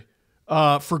record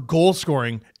for goal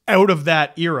scoring out of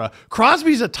that era.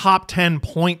 Crosby's a top 10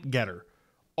 point getter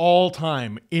all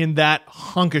time in that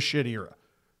hunk of shit era.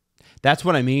 That's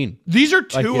what I mean. These are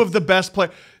two of the best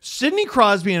players. Sidney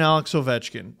Crosby and Alex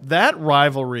Ovechkin, that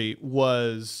rivalry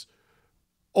was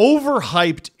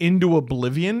overhyped into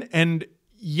oblivion, and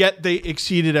yet they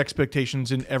exceeded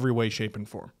expectations in every way, shape, and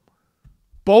form.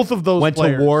 Both of those Went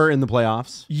players, to war in the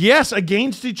playoffs. yes,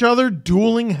 against each other,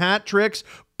 dueling hat tricks.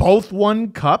 Both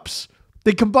won cups.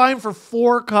 They combined for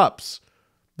 4 cups.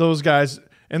 Those guys,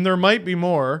 and there might be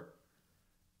more.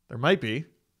 There might be.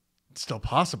 It's still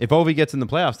possible. If Ovi gets in the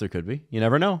playoffs, there could be. You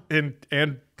never know. And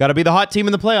Got to be the hot team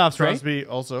in the playoffs, right? Crosby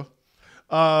also.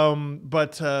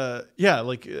 Yeah,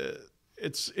 like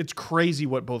it's crazy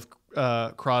what both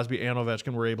Crosby and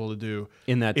Ovechkin were able to do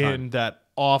In that time. in that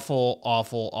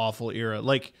awful era.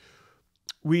 Like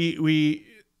we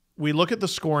look at the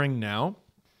scoring now,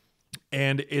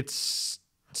 and it's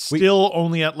still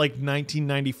only at like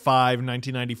 1995,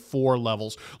 1994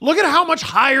 levels. Look at how much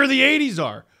higher the 80s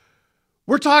are.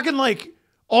 We're talking like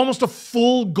almost a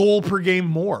full goal per game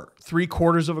more,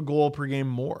 3/4 of a goal per game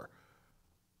more,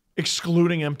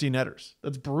 excluding empty netters.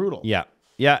 That's brutal. Yeah.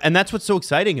 Yeah. And that's what's so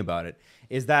exciting about it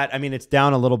is that, I mean, it's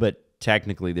down a little bit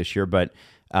technically this year, but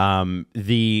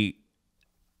the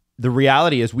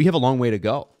reality is we have a long way to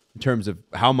go. in terms of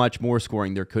how much more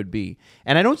scoring there could be.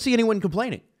 And I don't see anyone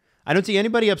complaining. I don't see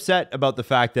anybody upset about the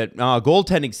fact that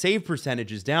goaltending save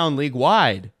percentage is down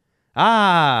league-wide.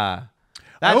 That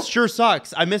sure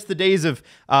sucks. I miss the days of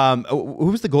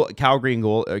who was the Calgary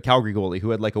goalie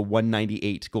who had like a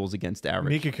 198 goals against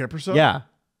average. Mika Kiprusoff? Yeah.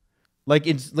 Like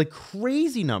it's like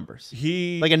crazy numbers.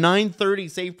 Like a 930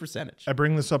 save percentage. I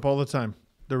bring this up all the time.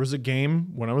 There was a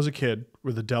game when I was a kid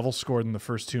where the Devils scored in the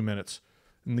first 2 minutes,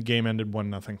 and the game ended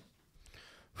 1-0.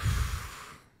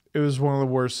 It was one of the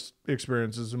worst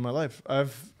experiences in my life.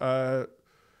 What's the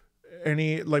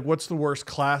worst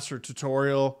class or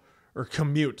tutorial or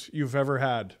commute you've ever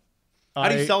had? How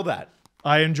do you sell that?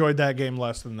 I enjoyed that game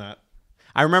less than that.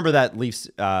 I remember that Leafs.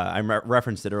 I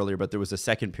referenced it earlier, but there was a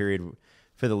second period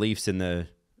for the Leafs in the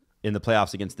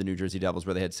playoffs against the New Jersey Devils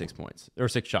where they had 6 points or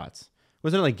 6 shots.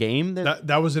 Wasn't it like game?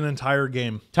 That was an entire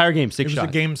game. Entire game, 6 shots. It was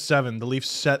a game 7. The Leafs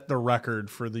set the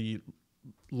record for the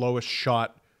lowest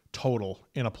shot total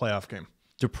in a playoff game.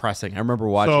 Depressing. I remember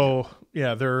watching. So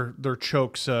yeah, their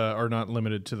chokes are not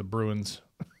limited to the Bruins.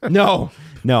 No.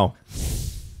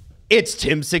 It's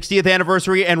Tim's 60th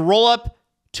anniversary, and Roll Up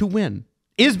to Win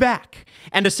is back.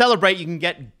 And to celebrate, you can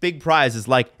get big prizes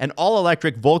like an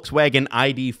all-electric Volkswagen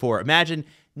ID.4. Imagine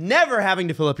never having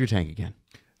to fill up your tank again.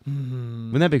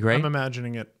 Wouldn't that be great? I'm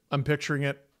imagining it. I'm picturing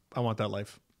it. I want that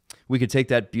life. We could take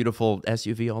that beautiful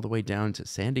SUV all the way down to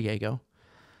San Diego.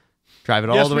 Drive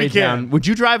it all the way down. Would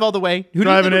you drive all the way?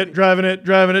 Driving it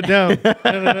down.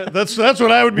 That's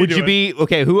what I would be doing. Would you be,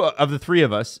 okay, who of the three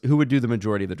of us, who would do the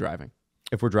majority of the driving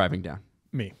if we're driving down?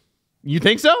 Me. You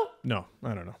think so? No,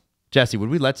 I don't know. Jesse, would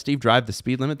we let Steve drive the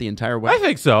speed limit the entire way? I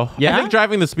think so. Yeah? I think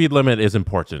driving the speed limit is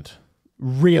important.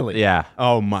 Really? Yeah.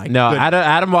 Oh my god. No,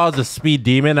 Adam Wild's a speed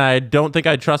demon. I don't think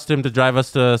I'd trust him to drive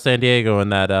us to San Diego in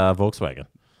that Volkswagen.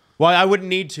 Well, I wouldn't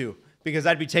need to because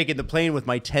I'd be taking the plane with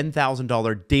my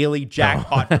 $10,000 daily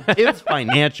jackpot from Tibbs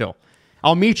Financial.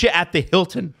 I'll meet you at the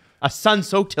Hilton, a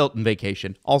sun-soaked Hilton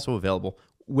vacation, also available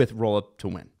with Roll Up to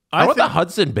Win. I want the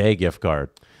Hudson Bay gift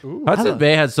card. Hudson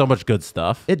Bay has so much good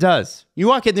stuff. It does. You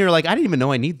walk in there, you're like, I didn't even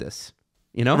know I need this.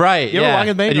 You know? Right. You ever walk in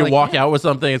the Bay and you like, walk out with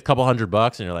something, it's a couple $100,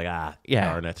 and you're like,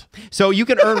 darn it. So you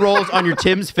can earn rolls on your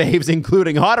Tim's faves,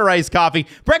 including hot or iced coffee,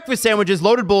 breakfast sandwiches,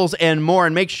 loaded bowls, and more.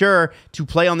 And make sure to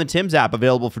play on the Tim's app,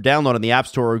 available for download on the App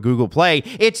Store or Google Play.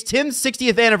 It's Tim's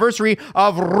 60th anniversary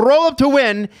of Roll Up to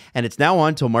Win, and it's now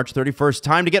on till March 31st.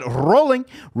 Time to get rolling.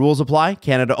 Rules apply.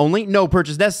 Canada only. No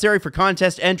purchase necessary for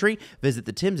contest entry. Visit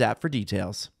the Tim's app for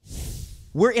details.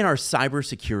 We're in our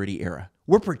cybersecurity era.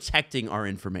 We're protecting our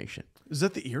information. Is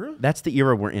that the era? That's the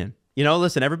era we're in. You know,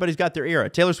 listen, everybody's got their era.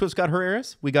 Taylor Swift's got her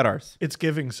eras. We got ours. It's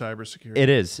giving cybersecurity. It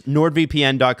is.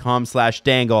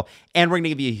 NordVPN.com/dangle. And we're going to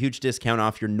give you a huge discount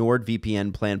off your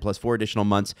NordVPN plan plus 4 additional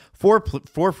months for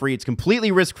free. It's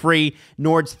completely risk-free.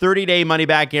 Nord's 30-day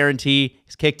money-back guarantee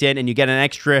is kicked in, and you get an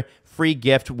extra free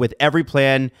gift with every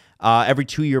plan, every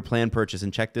 2-year plan purchase.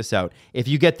 And check this out. If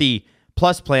you get the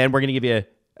Plus plan, we're going to give you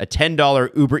a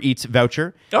 $10 Uber Eats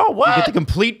voucher. Oh, what? You get the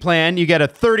complete plan. You get a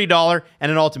 $30,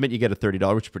 and an ultimate, you get a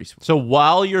 $30, which is pretty sweet. So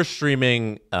while you're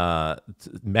streaming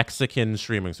Mexican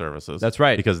streaming services. That's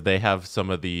right. Because they have some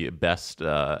of the best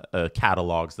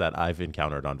catalogs that I've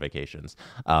encountered on vacations.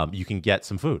 You can get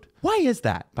some food. Why is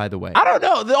that, by the way? I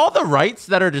don't know. All the rights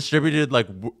that are distributed like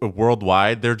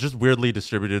worldwide, they're just weirdly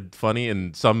distributed funny,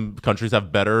 and some countries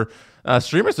have better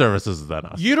streaming services than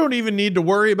us. You don't even need to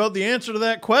worry about the answer to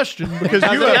that question because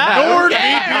you have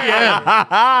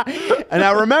NordVPN. And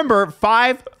now remember,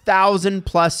 5,000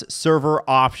 plus server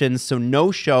options, so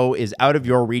no show is out of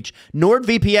your reach.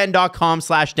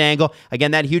 NordVPN.com/dangle. Again,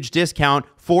 that huge discount,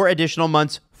 4 additional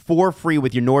months for free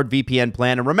with your NordVPN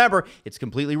plan. And remember, it's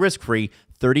completely risk-free,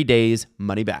 30 days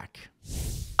money back.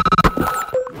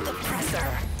 The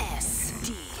Presser.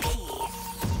 SDP.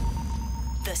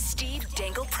 The Steve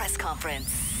Dangle Press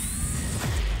Conference.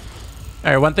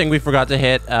 All right, one thing we forgot to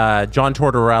hit, John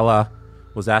Tortorella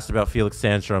was asked about Felix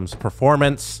Sandstrom's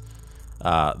performance.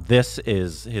 This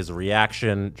is his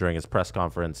reaction during his press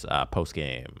conference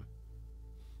post-game.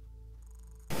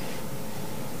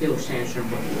 Felix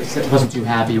Sandstrom wasn't too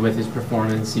happy with his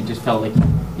performance. He just felt like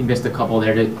he missed a couple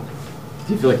there. Do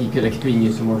you feel like he could have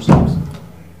used some more subs?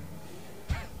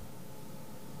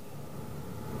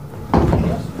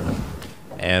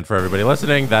 And for everybody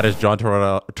listening, that is John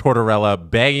Tortorella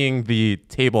banging the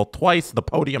table twice, the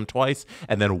podium twice,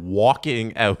 and then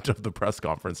walking out of the press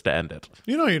conference to end it.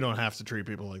 You know you don't have to treat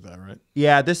people like that, right?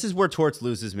 Yeah, this is where Torts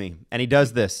loses me. And he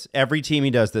does this. Every team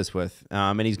he does this with.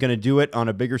 And he's going to do it on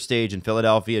a bigger stage in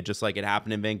Philadelphia, just like it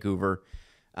happened in Vancouver.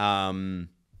 And,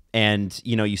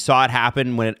 you know, you saw it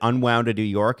happen when it unwound in New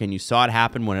York, and you saw it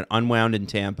happen when it unwound in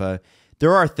Tampa.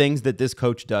 there are things that this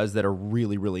coach does that are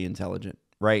really, really intelligent,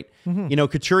 right? You know,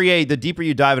 Couturier, the deeper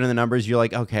you dive into the numbers, you're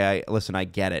like, okay, listen, I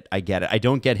get it. I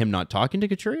don't get him not talking to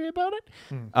Couturier about it,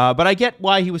 but I get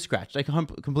why he was scratched. I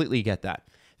completely get that.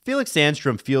 Felix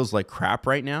Sandstrom feels like crap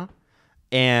right now.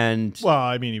 And well,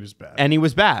 I mean, he was bad. And he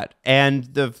was bad. And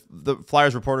the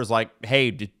Flyers reporter's like,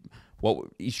 hey,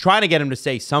 he's trying to get him to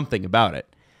say something about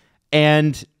it.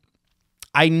 And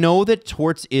I know that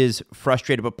Torts is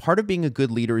frustrated, but part of being a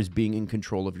good leader is being in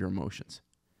control of your emotions.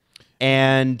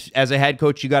 And as a head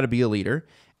coach, you got to be a leader.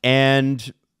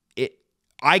 And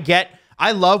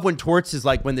I love when Torts is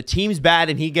like, when the team's bad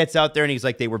and he gets out there and he's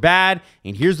like, they were bad,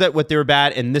 and here's what they were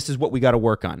bad, and this is what we got to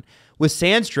work on. With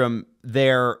Sandstrom,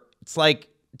 it's like,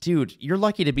 dude, you're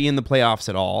lucky to be in the playoffs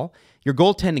at all. Your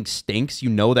goaltending stinks. You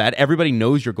know that. Everybody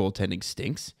knows your goaltending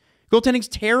stinks. Goaltending's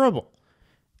terrible.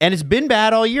 And it's been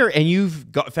bad all year, and you've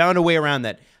found a way around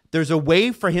that. There's a way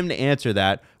for him to answer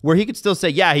that where he could still say,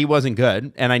 yeah, he wasn't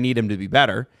good, and I need him to be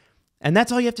better. And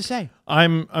that's all you have to say.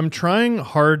 I'm trying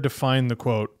hard to find the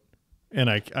quote, and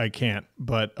I can't.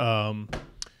 But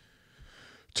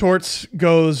Torts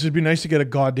goes, it'd be nice to get a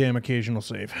goddamn occasional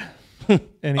save.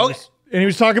 And he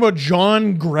was talking about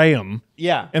John Graham.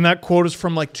 Yeah. And that quote is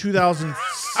from like 2007.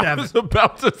 I was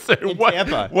about to say,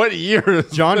 what year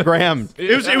is John Graham.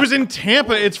 It was in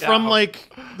Tampa. It's from like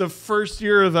the first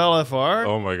year of LFR.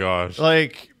 Oh my gosh.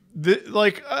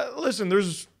 Listen,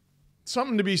 there's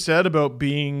something to be said about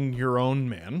being your own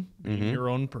man, being your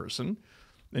own person.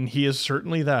 And he is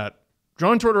certainly that.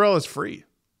 John Tortorella is free.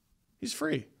 He's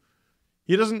free.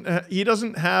 He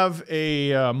doesn't have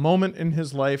a moment in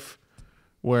his life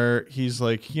where he's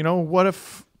like, you know, what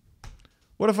if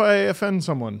I offend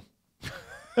someone?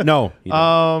 No.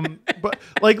 But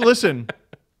like, listen,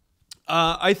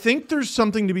 I think there's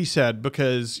something to be said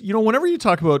because, you know, whenever you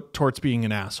talk about Torts being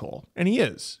an asshole, and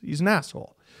he's an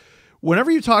asshole.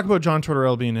 Whenever you talk about John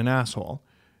Tortorella being an asshole,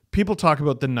 people talk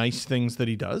about the nice things that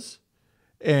he does.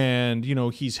 And, you know,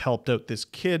 he's helped out this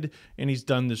kid and he's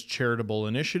done this charitable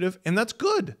initiative, and that's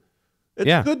good.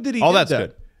 It's good that he did that.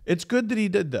 Good. It's good that he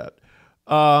did that.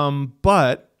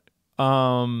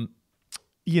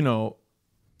 You know,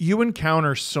 you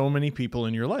encounter so many people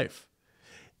in your life,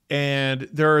 and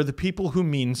there are the people who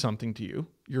mean something to you,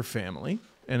 your family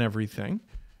and everything,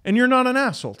 and you're not an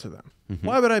asshole to them.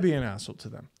 Why would I be an asshole to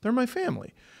them? They're my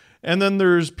family. And then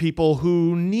there's people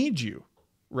who need you,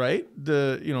 right?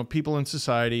 People in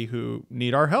society who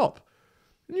need our help,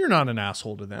 and you're not an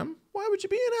asshole to them. Why would you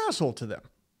be an asshole to them?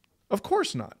 Of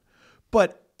course not.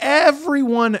 But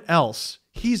everyone else,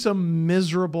 he's a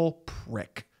miserable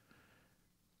prick.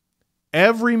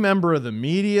 Every member of the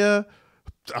media,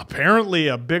 apparently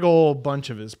a big old bunch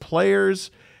of his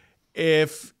players,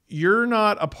 if you're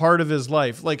not a part of his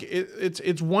life, like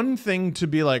it's one thing to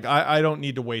be like, I don't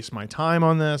need to waste my time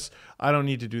on this. I don't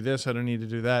need to do this. I don't need to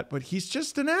do that. But he's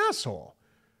just an asshole.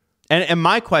 And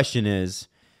my question is,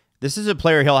 this is a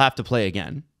player he'll have to play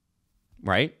again,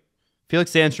 right?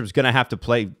 Felix Sandstrom's going to have to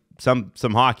play some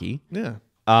hockey. Yeah.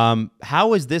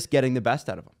 How is this getting the best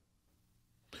out of him?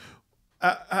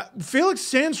 Felix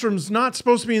Sandstrom's not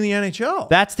supposed to be in the NHL.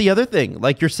 That's the other thing.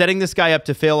 Like, you're setting this guy up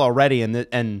to fail already,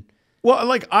 and well,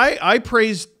 like I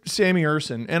praised Sammy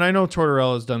Urson, and I know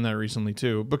Tortorella has done that recently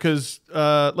too, because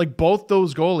like both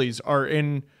those goalies are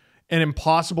in an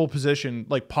impossible position,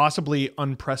 like possibly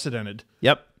unprecedented.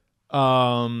 Yep.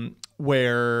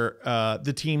 Where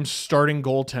the team's starting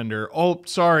goaltender, oh,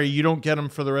 sorry, you don't get him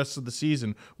for the rest of the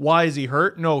season. Why is he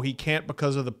hurt? No, he can't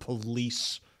because of the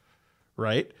police,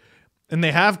 right? And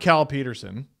they have Cal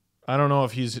Peterson. I don't know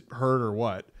if he's hurt or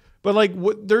what, but like,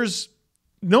 there's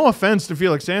no offense to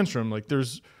Felix Sandstrom. Like,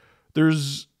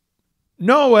 there's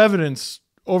no evidence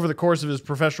over the course of his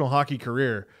professional hockey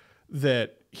career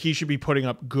that he should be putting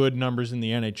up good numbers in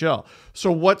the NHL.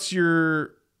 So what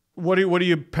are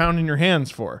you pounding your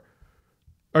hands for?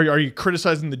 Are you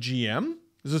criticizing the GM?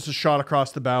 Is this a shot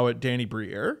across the bow at Danny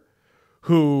Briere,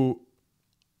 who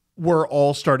we're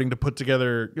all starting to put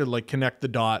together, like, connect the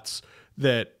dots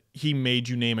that he made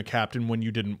you name a captain when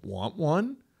you didn't want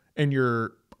one, and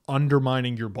you're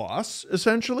undermining your boss,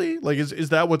 essentially? Like, is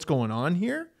that what's going on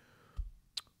here?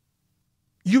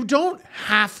 You don't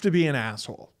have to be an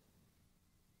asshole.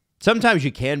 Sometimes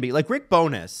you can be. Like Rick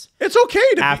Bowness. It's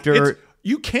okay to be.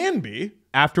 You can be.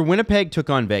 After Winnipeg took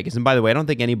on Vegas, and by the way, I don't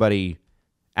think anybody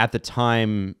at the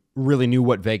time really knew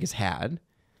what Vegas had,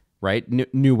 right?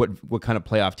 Knew what kind of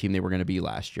playoff team they were going to be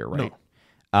last year, right?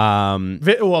 No.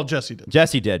 Well, Jesse did.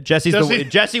 Jesse did.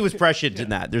 Jesse was prescient in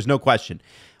that. There's no question.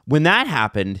 When that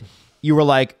happened, you were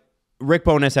like, Rick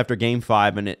Bowness after Game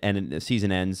 5 and the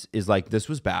season ends is like, this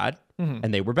was bad,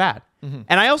 and they were bad. And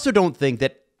I also don't think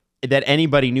that that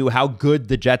anybody knew how good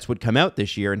the Jets would come out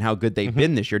this year and how good they've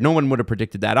been this year. No one would have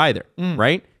predicted that either,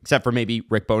 right? Except for maybe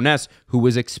Rick Bowness, who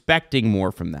was expecting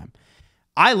more from them.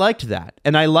 I liked that.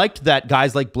 And I liked that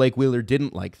guys like Blake Wheeler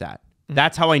didn't like that.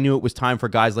 That's how I knew it was time for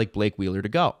guys like Blake Wheeler to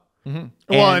go. And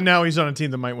now he's on a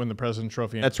team that might win the President's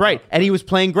Trophy. That's right. And he was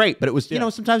playing great, but it was, you know,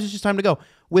 sometimes it's just time to go.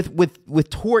 With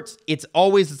Torts, it's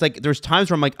like there's times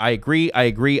where I'm like, I agree.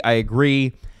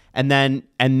 And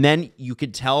then you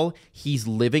could tell he's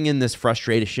living in this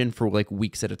frustration for like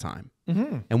weeks at a time.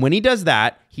 And when he does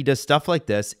that, he does stuff like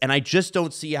this, and I just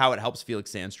don't see how it helps Felix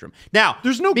Sandstrom. Now,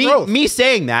 there's no growth. Me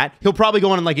saying that, he'll probably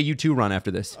go on like a U2 run after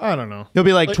this. I don't know. He'll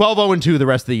be like 12-0-2 the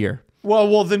rest of the year.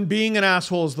 Well, then being an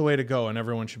asshole is the way to go, and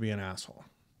everyone should be an asshole.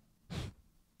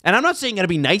 And I'm not saying gotta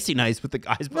be nicey nice with the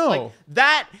guys, but No. like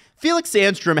that, Felix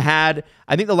Sandstrom had,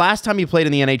 I think the last time he played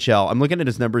in the NHL, I'm looking at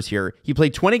his numbers here, he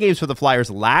played 20 games for the Flyers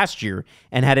last year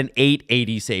and had an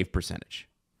 .880 save percentage.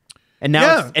 And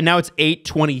now it's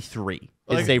 .823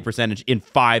 his save percentage in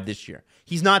 5 this year.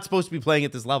 He's not supposed to be playing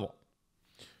at this level.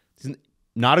 He's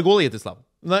not a goalie at this level.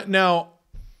 Now,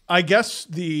 I guess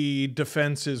the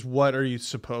defense is, what are you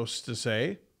supposed to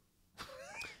say?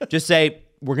 Just say,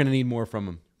 we're going to need more from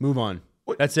him. Move on.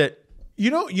 That's it.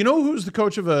 You know who's the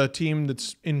coach of a team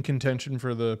that's in contention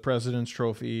for the President's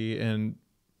Trophy and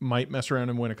might mess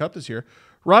around and win a cup this year?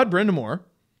 Rod Brindamore.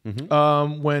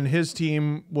 When his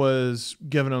team was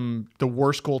giving him the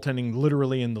worst goaltending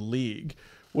literally in the league,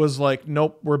 was like,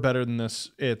 nope, we're better than this.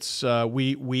 It's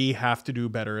we have to do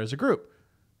better as a group.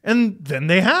 And then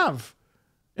they have.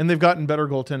 And they've gotten better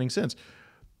goaltending since.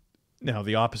 Now,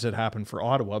 the opposite happened for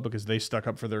Ottawa because they stuck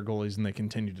up for their goalies and they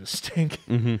continue to stink.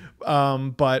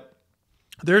 But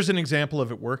there's an example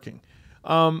of it working.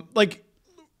 Like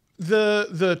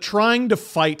the trying to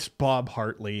fight Bob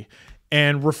Hartley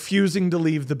and refusing to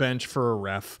leave the bench for a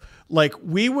ref. Like,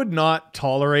 we would not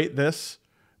tolerate this.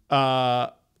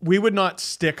 We would not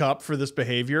stick up for this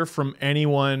behavior from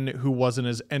anyone who wasn't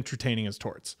as entertaining as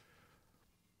Torts.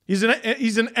 He's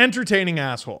an entertaining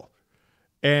asshole.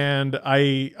 And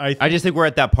I just think we're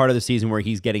at that part of the season where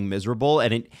he's getting miserable.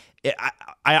 And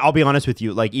I'll be honest with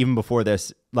you, like even before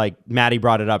this, like Maddie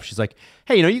brought it up. She's like,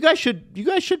 hey, you guys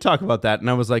should talk about that. And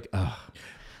I was like, ugh.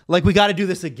 Like, we got to do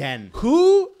this again.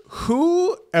 Who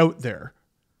out there,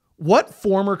 what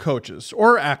former coaches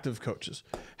or active coaches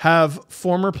have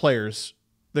former players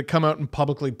that come out and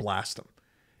publicly blast them?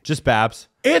 Just Babs.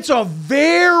 It's a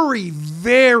very,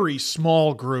 very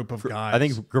small group of guys. I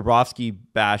think Grabowski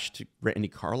bashed Randy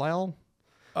Carlyle.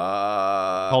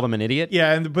 Called him an idiot.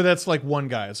 Yeah, but that's like one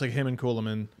guy. It's like him and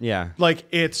Kuhlman. Yeah. Like,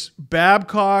 it's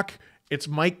Babcock. It's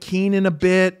Mike Keenan a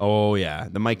bit. Oh, yeah.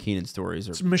 The Mike Keenan stories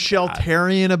are It's Michelle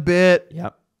Therrien a bit.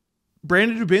 Yep.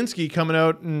 Brandon Dubinsky coming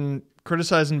out and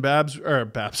criticizing Babs.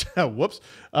 Whoops.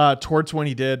 Torts when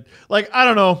he did. Like, I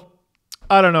don't know.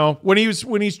 When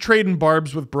he's trading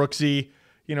barbs with Brooksy,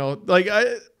 like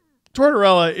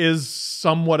Tortorella is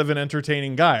somewhat of an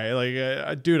entertaining guy.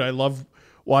 Like, dude, I love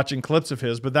watching clips of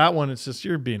his, but that one, it's just,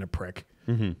 you're being a prick.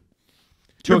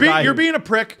 You're being a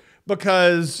prick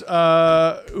because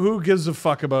who gives a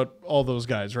fuck about all those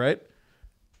guys, right?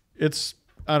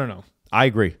 I don't know. I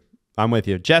agree. I'm with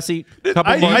you, Jesse.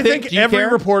 I think every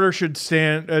reporter should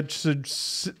sit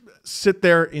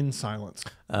there in silence.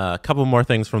 A couple more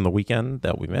things from the weekend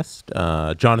that we missed.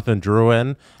 Jonathan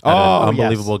Drouin had an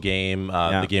unbelievable game.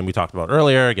 The game we talked about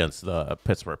earlier against the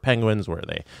Pittsburgh Penguins, where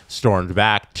they stormed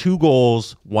back. 2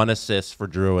 goals, 1 assist for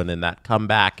Drouin in that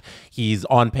comeback. He's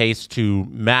on pace to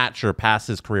match or pass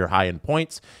his career high in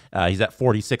points. He's at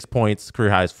 46 points. Career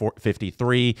high is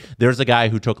 53. There's a guy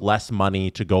who took less money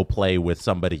to go play with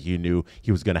somebody you knew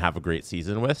he was going to have a great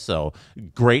season with. So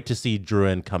great to see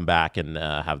Drouin come back and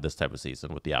have this type of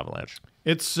season with the Avalanche.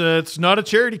 It's not a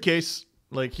charity case.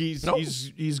 Like,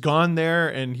 he's gone there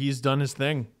and he's done his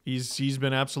thing. He's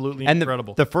been absolutely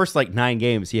incredible. The first 9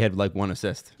 games he had 1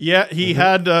 assist. Yeah, he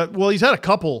had he's had a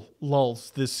couple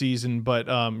lulls this season, but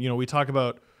we talk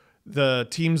about the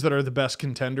teams that are the best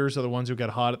contenders are the ones who get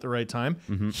hot at the right time.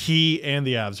 He and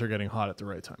the Avs are getting hot at the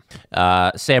right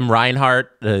time. Sam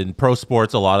Reinhart, in pro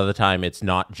sports, a lot of the time it's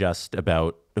not just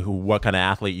about what kind of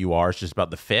athlete you are. It's just about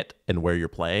the fit and where you're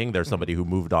playing. There's somebody who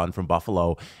moved on from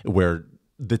Buffalo where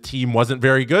the team wasn't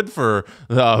very good for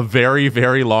a very,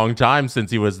 very long time since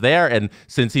he was there. And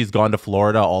since he's gone to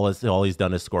Florida, all he's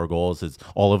done is score goals.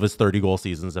 All of his 30-goal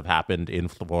seasons have happened in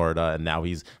Florida, and now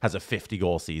has a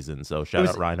 50-goal season. So shout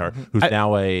out Reinhart, who's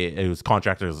now whose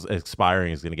contract is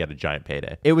expiring, is going to get a giant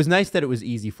payday. It was nice that it was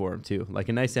easy for him, too. Like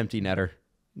a nice empty netter.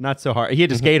 Not so hard. He had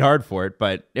to skate hard for it,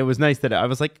 but it was nice that I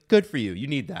was like, good for you. You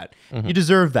need that. You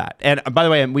deserve that. And by the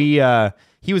way,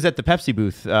 he was at the Pepsi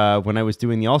booth when I was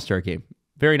doing the All-Star game.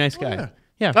 Very nice guy.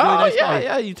 Yeah. Really nice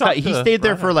guy. You talked He to stayed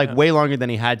there for Reinhart, way longer than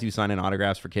he had to, signing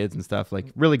autographs for kids and stuff. Like,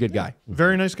 really good guy.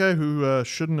 Very nice guy who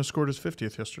shouldn't have scored his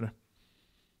 50th yesterday.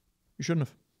 You shouldn't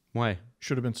have. Why?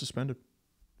 Should have been suspended.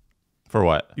 For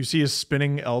what? You see his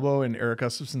spinning elbow in Eric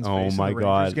Gustafson's face my in the Rangers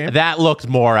God. game? That looked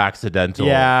more accidental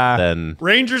than...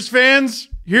 Rangers fans,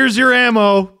 here's your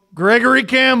ammo. Gregory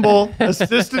Campbell,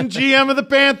 assistant GM of the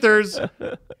Panthers.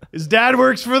 His dad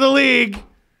works for the league.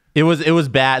 It was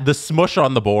bad. The smush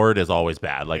on the board is always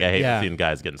bad. Like, I hate Yeah. seeing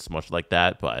guys getting smushed like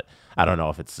that, but I don't know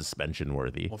if it's suspension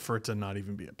worthy. Well, for it to not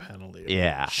even be a penalty.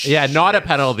 Yeah. Not a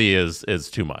penalty is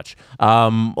too much.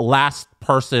 Last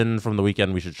person from the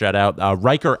weekend we should shout out,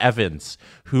 Ryker Evans,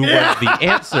 who was the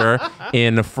answer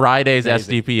in Friday's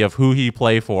SDP of who he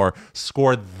play for,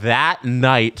 scored that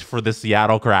night for the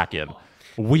Seattle Kraken.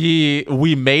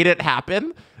 We made it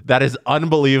happen. That is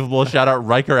unbelievable. Shout out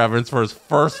Ryker Evans for his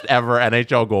first ever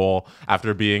NHL goal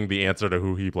after being the answer to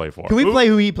who he played for. Can we play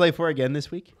who he played for again this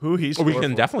week? Who he's We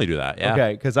can definitely do that. Yeah.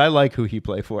 Okay, because I like who he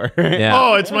played for. Yeah.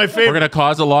 Oh, it's my We're favorite. gonna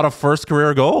cause a lot of first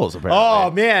career goals. Apparently.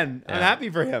 Oh, man. I'm happy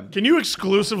for him. Can you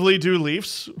exclusively do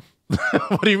Leafs?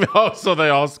 What do you mean? Oh, so they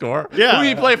all score? Yeah. Who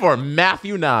he play for?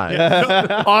 Matthew 9.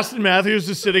 Austin Matthews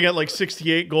is sitting at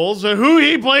 68 goals. Who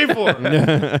he play for?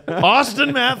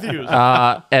 Austin Matthews.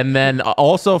 And then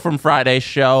also from Friday's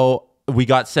show, we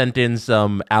got sent in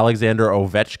some Alexander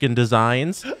Ovechkin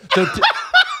designs. So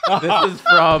this is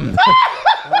from.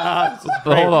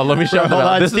 Hold on, let me show you. Hold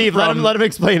on, This Steve. is from, Let him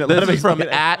explain it. This is from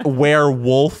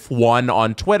 @WereWolf1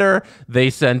 on Twitter. They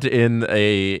sent in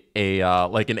an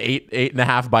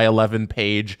 8.5 by 11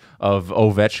 page of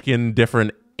Ovechkin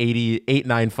different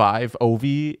 895 OV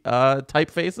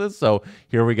typefaces. So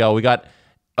here we go. We got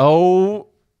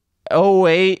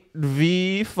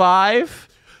 08V5.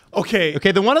 Okay.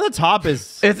 Okay, the one at the top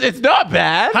is... It's not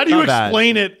bad. How do you Not bad.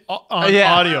 explain it on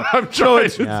Yeah, audio? I'm trying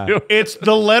to do it. It's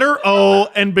the letter O,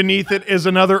 and beneath it is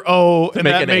another O, and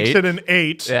make that an makes 8. it an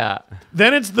 8. Yeah.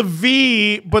 Then it's the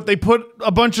V, but they put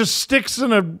a bunch of sticks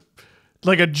and a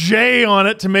J on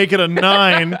it to make it a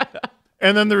 9.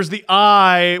 And then there's the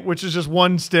I, which is just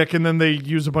one stick, and then they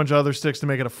use a bunch of other sticks to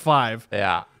make it a 5.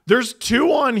 Yeah. There's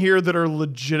 2 on here that are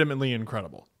legitimately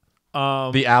incredible.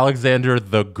 The Alexander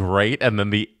the Great, and then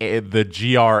the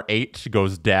GR8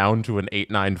 goes down to an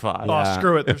 895. Oh,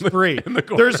 screw it. There's 3.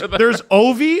 corner There's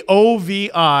OV,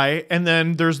 OVI, and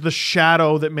then there's the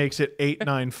shadow that makes it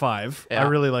 895. Yeah. I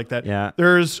really like that. Yeah.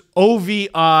 There's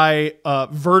OVI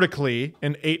vertically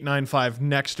and 895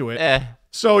 next to it.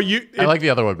 So I like the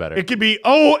other one better. it could be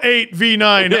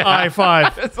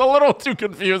 08V9I5. It's a little too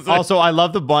confusing. Also, I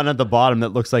love the one at the bottom that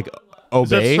looks like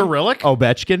Obey. that Cyrillic?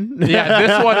 Ovechkin. yeah,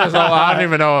 this one is. I don't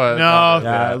even know. No,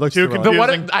 Yeah, it looks too Cyrillic. The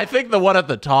confusing. one, I think the one at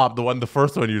the top, the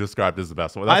first one you described is the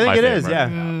best one. That's I think my it is,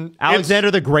 favorite. yeah. Alexander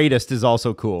the Greatest is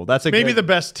also cool. That's a Maybe good, the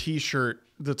best T-shirt,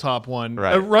 the top one.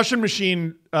 Right. Russian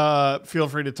Machine, feel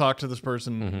free to talk to this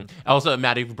person. Also,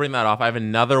 Matt, if you bring that off, I have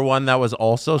another one that was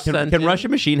also sent. Can in.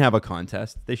 Russian Machine have a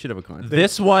contest? They should have a contest.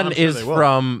 This one I'm sure is they will.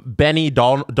 from Benny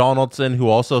Donaldson, who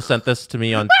also sent this to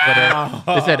me on Twitter.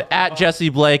 They said, @Jesse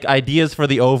Blake, ideas for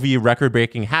the OV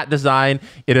record-breaking hat design.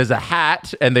 It is a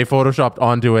hat, and they photoshopped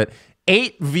onto it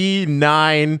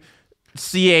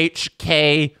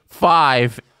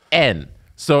 8V9CHK5N.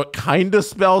 So it kind of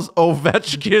spells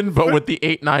Ovechkin, but with the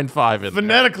 895 in there.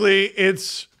 Phonetically,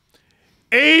 it's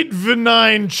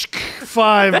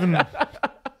 8V9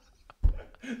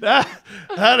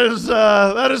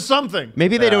 That is something.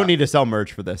 Maybe they don't need to sell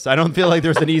merch for this. I don't feel like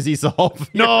there's an easy solve.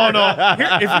 No. Here,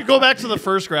 if you go back to the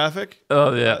first graphic,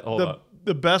 Oh, yeah. Hold on.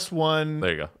 the best one,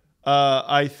 There you go.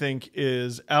 I think,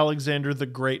 is Alexander the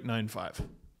Great 95.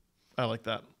 I like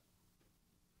that.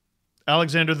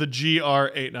 Alexander the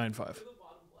GR895.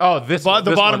 Oh, this the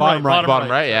bottom right, bottom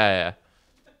right. Yeah.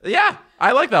 Yeah,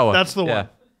 I like that one. That's the one. Yeah.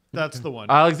 That's the one.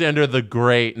 Alexander the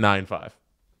Great 95.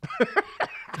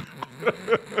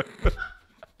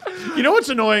 You know what's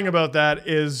annoying about that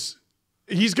is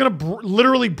he's going to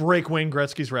literally break Wayne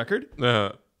Gretzky's record.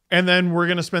 And then we're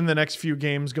going to spend the next few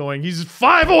games going, he's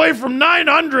 5 away from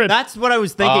 900. That's what I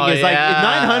was thinking. Oh, Is like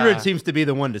yeah. 900 seems to be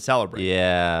the one to celebrate.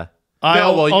 Yeah.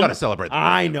 I'll- well, you I'll- got to celebrate that.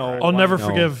 I know. I'll never I know.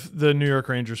 forgive the New York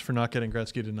Rangers for not getting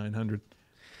Gretzky to 900.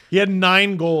 He had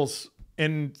 9 goals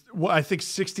in, I think,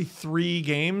 63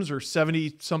 games or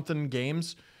 70-something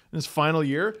games in his final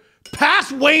year.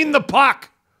 Pass Wayne the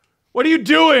puck. What are you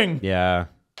doing? Yeah.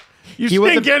 You He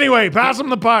was stink a- anyway. Pass him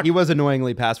the puck. He was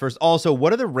annoyingly pass first. Also,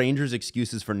 what are the Rangers'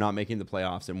 excuses for not making the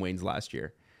playoffs in Wayne's last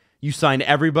year? You sign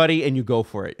everybody and you go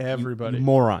for it. Everybody. You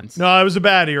morons. No, it was a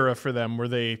bad era for them where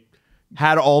they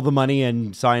Had all the money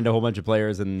and signed a whole bunch of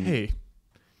players. And hey,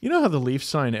 you know how the Leafs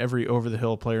sign every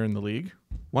over-the-hill player in the league?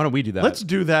 why don't we do that? Let's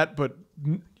do that, but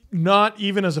not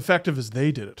even as effective as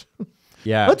they did it.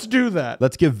 yeah. Let's do that.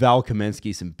 Let's give Val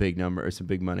Kaminsky some big numbers, some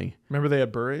big money. Remember they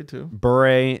had Bure too?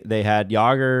 Bure, they had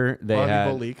Yager, they Bobby had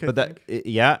Bolik, I but that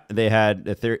yeah, they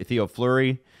had Theo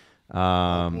Fleury.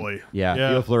 Boy. Yeah, Yeah.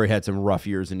 Theo Fleury had some rough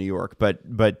years in New York, but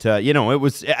you know, it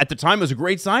was at the time it was a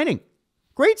great signing.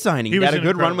 Great signing. He was had a an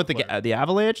good run with incredible the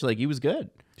Avalanche. Like he was good.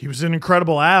 He was an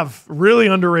incredible Av. Really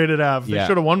underrated Av. They Yeah.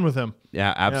 should have won with him.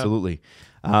 Yeah, absolutely.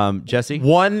 Jesse?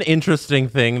 One interesting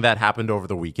thing that happened over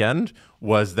the weekend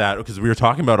was that because we were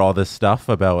talking about all this stuff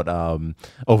about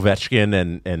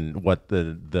Ovechkin and what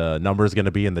the number is going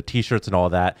to be in the T-shirts and all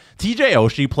that. TJ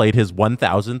Oshie played his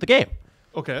 1,000th game.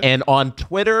 Okay. And on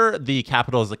Twitter, the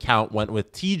Capitals account went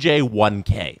with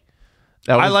TJ1K.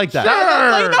 I like that.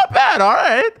 Not bad. All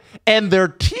right. And their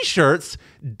T-shirts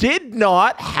did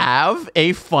not have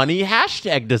a funny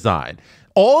hashtag design.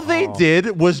 All they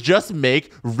did was just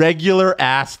make regular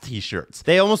ass T-shirts.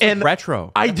 They almost look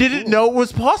retro. I didn't know it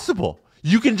was possible.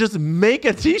 You can just make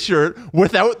a T-shirt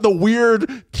without the weird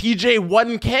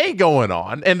TJ1K going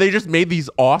on. And they just made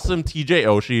these awesome TJ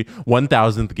Oshie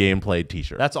 1,000th game played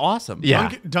T-shirts. That's awesome.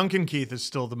 Yeah. Duncan Keith is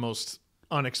still the most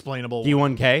unexplainable.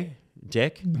 D1K?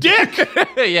 Dick? Dick!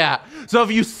 Yeah. So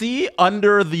if you see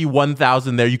under the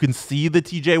 1,000 there, you can see the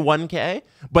TJ1K,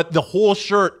 but the whole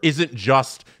shirt isn't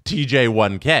just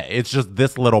TJ1K. It's just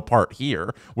this little part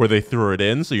here where they threw it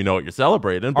in so you know what you're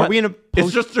celebrating. But we in a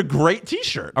it's just a great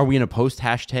T-shirt. Are we in a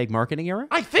post-hashtag marketing era?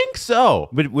 I think so.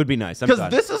 Would be nice. I'm Because done.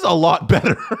 this is a lot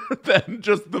better than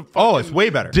just the it's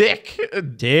way better. Dick.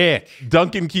 Dick.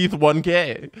 Duncan Keith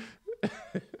 1K.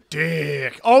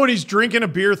 Dick. Oh, and he's drinking a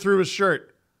beer through his shirt.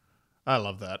 I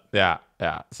love that. Yeah.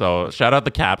 So shout out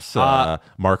the Caps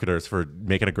marketers for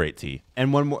making a great tee.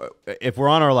 And one more, if we're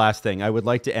on our last thing, I would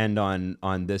like to end on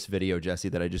this video, Jesse,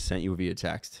 that I just sent you via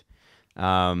text,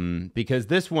 because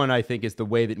this one I think is the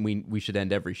way that we should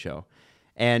end every show.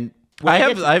 And I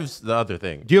have the other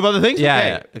thing. Do you have other things? Yeah, okay.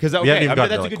 yeah. Because We haven't even gotten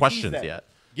that's to a the good questions tease then. yet.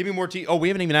 Give me more tea. Oh, we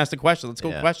haven't even asked a question. Let's go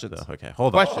with questions. Okay,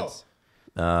 hold on. Questions.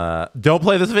 Don't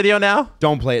play this video now.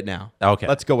 Don't play it now. Okay.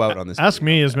 Let's go out on this. Ask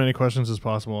me as many questions as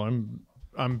possible.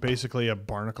 I'm basically a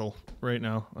barnacle right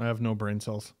now. I have no brain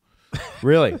cells.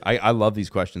 Really, I love these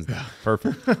questions.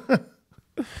 Perfect.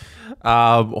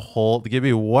 Give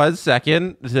me 1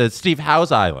 second. Steve,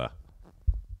 how's Isla?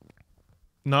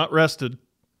 Not rested.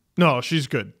 No, she's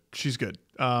good. She's good.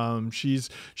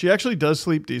 She actually does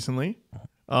sleep decently.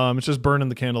 It's just burning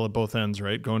the candle at both ends,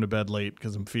 right? Going to bed late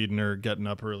because I'm feeding her, getting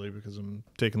up early because I'm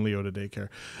taking Leo to daycare.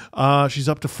 She's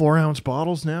up to 4-ounce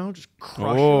bottles now, just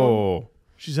crushing them. Oh,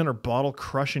 She's in her bottle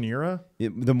crushing era.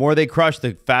 the more they crush,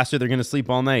 the faster they're going to sleep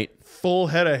all night. Full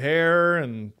head of hair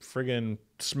and friggin'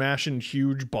 smashing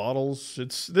huge bottles.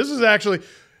 This is actually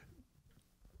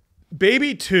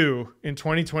Baby 2 in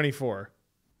 2024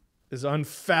 is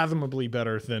unfathomably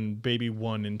better than Baby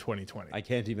 1 in 2020. I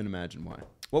can't even imagine why.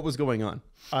 What was going on?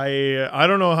 I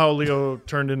don't know how Leo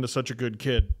turned into such a good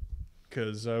kid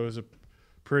because I was a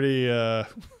pretty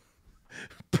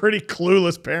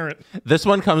clueless parent. This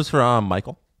one comes from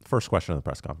Michael. First question of the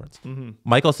press conference. Mm-hmm.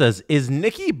 Michael says, "Is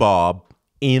Nicky Bob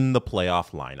in the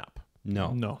playoff lineup?"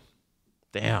 No.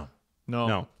 Damn.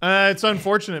 No. It's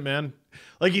unfortunate, man.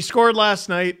 Like he scored last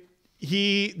night.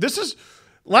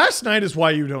 Last night is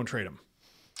why you don't trade him.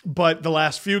 But the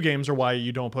last few games are why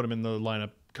you don't put him in the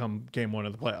lineup come game 1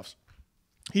 of the playoffs.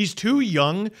 He's too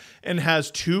young and has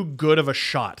too good of a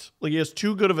shot. Like he has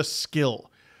too good of a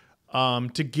skill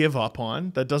to give up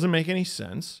on. That doesn't make any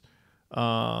sense.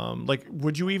 Like,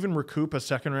 would you even recoup a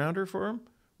second rounder for him?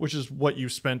 Which is what you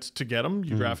spent to get him.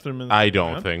 You drafted him in the I second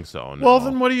don't round. think so. No. Well,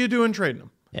 then what are you doing trading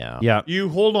him? Yeah. Yeah. You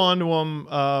hold on to him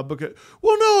because,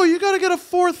 well, no, you got to get a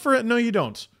 4th for it. No, you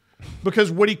don't.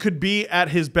 Because what he could be at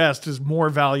his best is more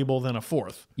valuable than a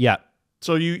 4th. Yeah.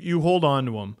 So you hold on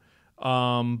to him.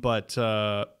 But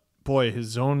boy, his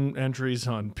zone entries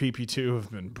on PP2 have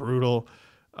been brutal.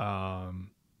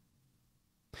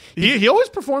 He always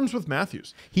performs with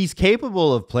Matthews. he's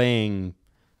capable of playing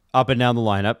up and down the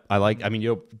lineup.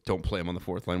 You don't play him on the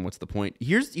 4th line. What's the point?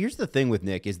 Here's the thing with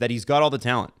Nick is that he's got all the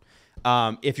talent.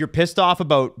 If you're pissed off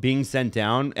about being sent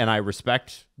down, and I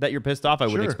respect that you're pissed off, I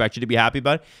wouldn't expect you to be happy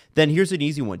about it, then here's an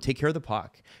easy one. Take care of the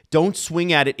puck. Don't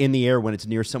swing at it in the air when it's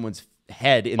near someone's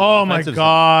head. In the offensive zone.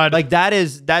 God. Like that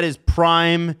is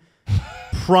prime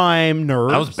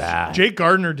nerves. That was bad. Jake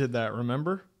Gardner did that,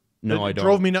 remember? No, It I don't.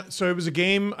 drove me nuts. So it was a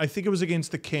game, I think it was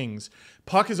against the Kings.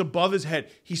 Puck is above his head.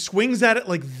 He swings at it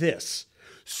like this.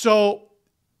 So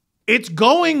it's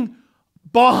going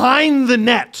behind the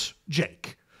net,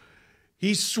 Jake.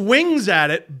 He swings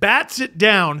at it, bats it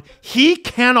down. He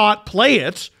cannot play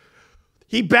it.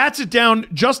 He bats it down.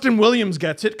 Justin Williams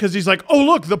gets it because he's like, oh,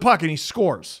 look, the puck, and he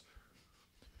scores.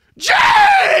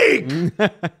 Jake!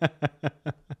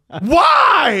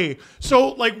 Why? So,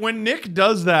 like, when Nick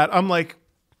does that, I'm like,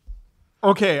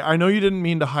 okay, I know you didn't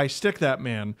mean to high stick that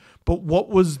man, but what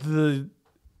was the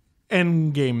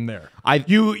end game there?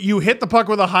 You hit the puck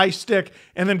with a high stick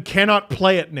and then cannot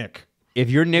play it, Nick. If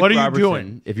you're Nick What are you Robertson,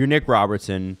 doing? if you're Nick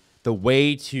Robertson, the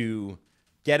way to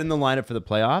get in the lineup for the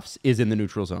playoffs is in the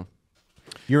neutral zone.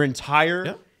 Your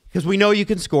entire, because we know you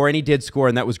can score, and he did score,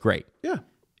 and that was great. Yeah.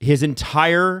 His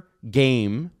entire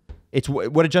game, it's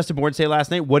what did Justin Bourne say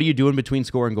last night? What are you doing between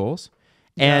scoring goals?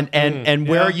 And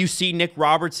where you see Nick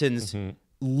Robertson's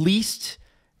least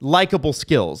likable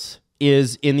skills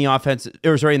is in the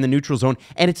in the neutral zone,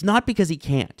 and it's not because he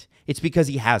can't. It's because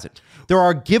he hasn't. There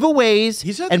are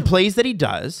giveaways and plays that he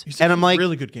does, and I'm like,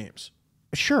 really good games.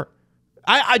 Sure.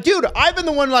 Dude, I've been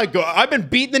the one I've been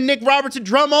beating the Nick Robertson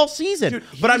drum all season. Dude,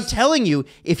 but I'm telling you,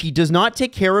 if he does not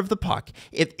take care of the puck,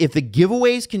 if the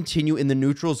giveaways continue in the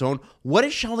neutral zone, what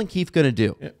is Sheldon Keefe going to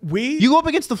do? You go up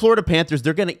against the Florida Panthers,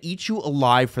 they're going to eat you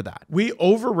alive for that. We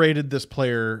overrated this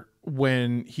player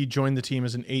when he joined the team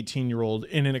as an 18-year-old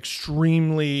in an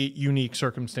extremely unique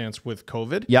circumstance with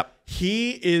COVID. Yep.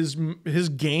 His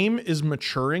game is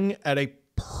maturing at a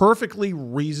perfectly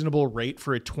reasonable rate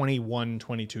for a 21,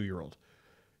 22-year-old.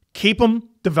 Keep him,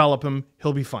 develop him,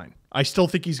 he'll be fine. I still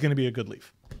think he's going to be a good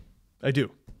Leaf. I do.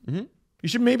 He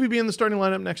should maybe be in the starting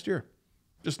lineup next year.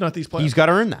 Just not these playoffs. He's got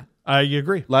to earn that. I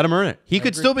agree. Let him earn it. He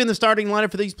could still be in the starting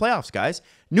lineup for these playoffs, guys.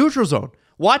 Neutral zone.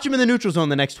 Watch him in the neutral zone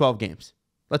the next 12 games.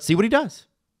 Let's see what he does.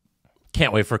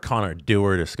 Can't wait for Connor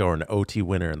Dewar to score an OT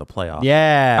winner in the playoffs.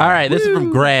 Yeah. All right, this is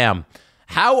from Graham.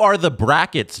 How are the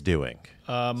brackets doing?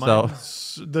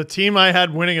 The team I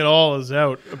had winning it all is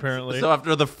out, apparently. So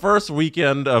after the first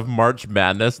weekend of March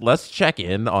Madness, let's check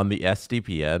in on the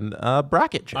SDPN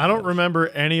bracket challenge. I don't remember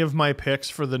any of my picks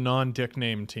for the non-Dick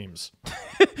name teams.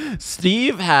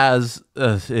 Steve has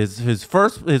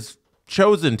his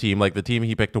chosen team, like the team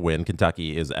he picked to win,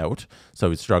 Kentucky, is out, so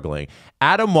he's struggling.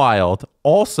 Adam Wild,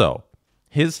 also,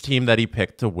 his team that he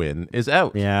picked to win is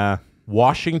out. Yeah.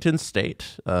 Washington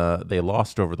State, they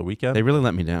lost over the weekend. They really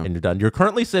let me down. And you're done. You're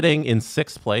currently sitting in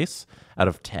 6th place out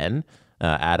of 10.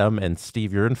 Adam and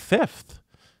Steve, you're in 5th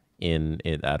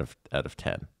out of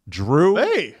 10.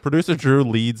 Drew, producer Drew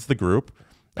leads the group.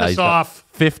 Piss off.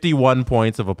 51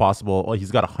 points of a possible. Well,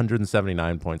 he's got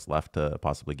 179 points left to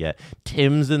possibly get.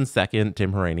 Tim's in 2nd.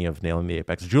 Tim Harani of Nailing the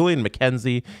Apex. Julian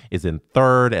McKenzie is in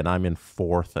 3rd, and I'm in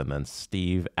 4th. And then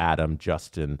Steve, Adam,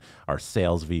 Justin, our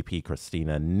sales VP,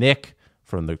 Christina, Nick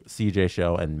from the CJ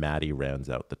show, and Maddie rounds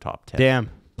out the top 10. Damn.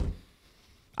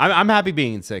 I'm happy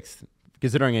being in 6th,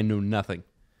 considering I knew nothing.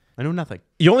 I know nothing.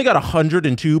 You only got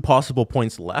 102 possible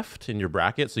points left in your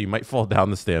bracket, so you might fall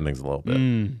down the standings a little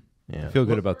bit. Yeah. I feel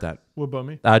good about that. What about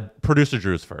me? Producer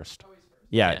Drew's first.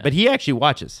 Yeah, but he actually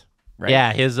watches, right?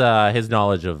 Yeah, his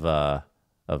knowledge of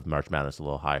March Madness is a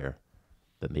little higher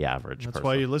than the average That's person.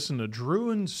 why you listen to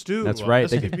Drew and Stu. That's right.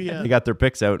 They got their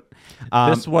picks out.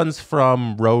 This one's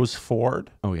from Rose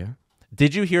Ford. Oh, yeah.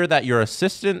 Did you hear that your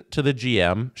assistant to the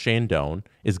GM, Shane Doan,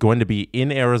 is going to be in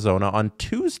Arizona on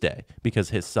Tuesday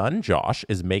because his son, Josh,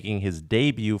 is making his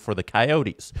debut for the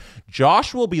Coyotes?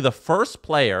 Josh will be the first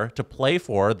player to play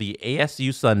for the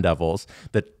ASU Sun Devils,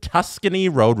 the Tuscany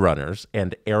Roadrunners,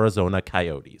 and Arizona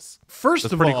Coyotes. First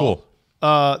That's of pretty all,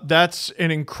 cool. That's an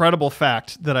incredible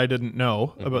fact that I didn't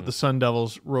know about the Sun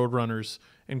Devils, Roadrunners,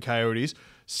 and Coyotes.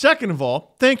 Second of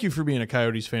all, thank you for being a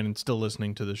Coyotes fan and still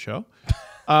listening to the show.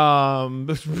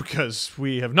 Because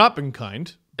we have not been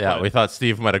kind. Yeah, we thought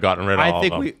Steve might have gotten rid of all of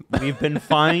them. I think we've been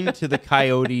fine to the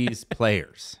Coyotes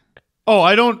players. Oh,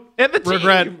 I don't and the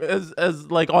regret team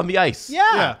as like on the ice.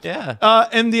 Yeah.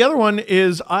 And the other one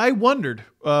is I wondered,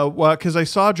 because I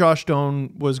saw Josh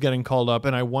Doan was getting called up,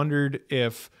 and I wondered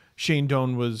if Shane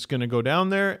Doan was going to go down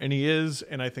there, and he is,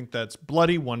 and I think that's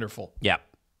bloody wonderful. Yeah.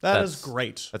 That is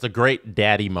great. That's a great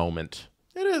daddy moment.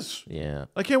 It is. Yeah.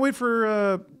 I can't wait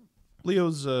for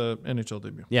Leo's NHL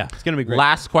debut. Yeah, it's going to be great.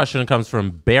 Last question comes from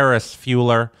Barris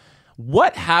Fueler.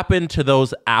 What happened to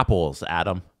those apples,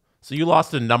 Adam? So you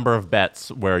lost a number of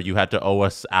bets where you had to owe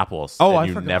us apples. Oh, and I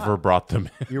you forgot. never brought them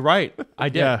in. You're right. I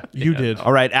did. Yeah, you did.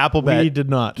 All right, Apple bet. We did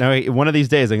not. No, wait, one of these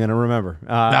days I'm going to remember.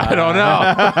 I don't know.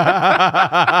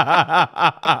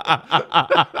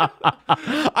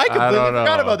 I completely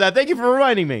forgot about that. Thank you for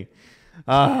reminding me.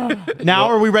 Now,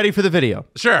 are we ready for the video?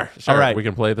 Sure. All right. We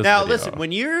can play this Now, video. listen,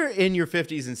 when you're in your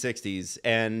 50s and 60s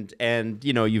and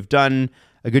you know, you've done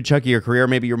a good chunk of your career,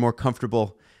 maybe you're more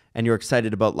comfortable and you're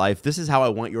excited about life, this is how I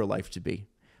want your life to be.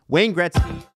 Wayne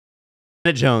Gretzky,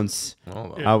 Jones.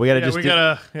 Hold on. We got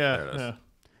to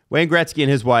Wayne Gretzky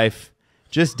and his wife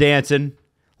just dancing.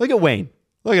 Look at Wayne.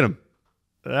 Look at him.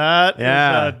 That is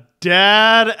a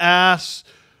dad-ass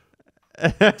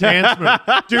dance move.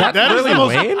 Dude, that is the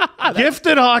most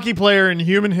gifted hockey player in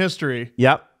human history.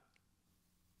 Yep.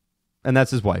 And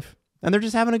that's his wife. And they're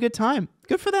just having a good time.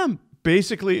 Good for them.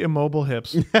 Basically immobile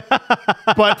hips.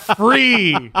 But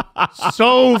free.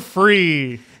 So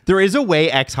free. There is a way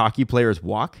ex-hockey players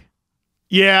walk.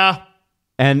 Yeah.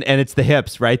 And it's the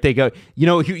hips, right? They go, you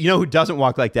know who doesn't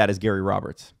walk like that is Gary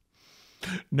Roberts.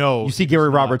 No. You see Gary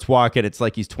Roberts walk and it's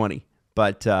like he's 20.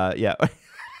 But yeah.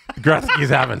 Gretzky's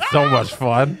having so much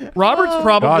fun. Roberts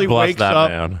probably God bless wakes that up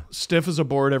man. stiff as a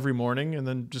board every morning and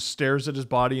then just stares at his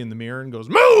body in the mirror and goes,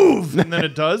 "Move!" And then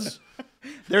it does.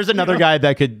 There's another guy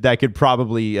that could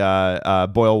probably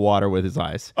boil water with his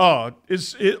eyes. Oh,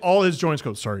 all his joints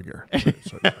go, "Sorry, Gary."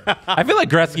 Sorry. I feel like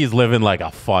Gretzky's living like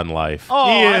a fun life. Oh,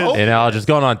 he is. You know, just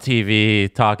going on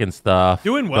TV, talking stuff,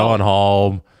 Doing well. going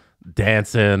home,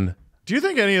 dancing. Do you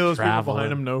think any of those people Traveling.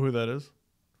 behind him know who that is?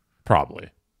 Probably.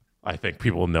 I think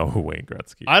people know who Wayne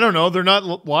Gretzky is. I don't know. They're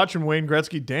not watching Wayne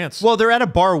Gretzky dance. Well, they're at a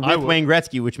bar with would. Wayne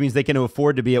Gretzky, which means they can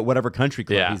afford to be at whatever country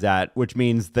club Yeah. he's at, which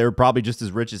means they're probably just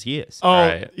as rich as he is. oh,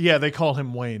 right. yeah, they call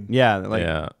him Wayne. Yeah. Like,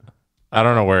 Yeah. I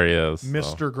don't know where he is. so.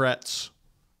 Mr. Gretz.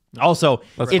 Also,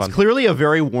 That's it's fun. clearly a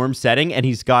very warm setting, and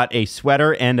he's got a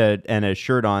sweater and a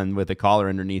shirt on with a collar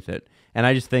underneath it. And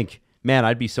I just think, man,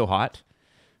 I'd be so hot.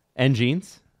 And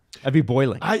jeans. I'd be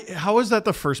boiling. How is that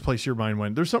the first place your mind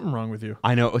went? There's something wrong with you.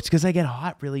 I know. It's because I get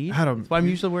hot really easy. Adam, That's why I'm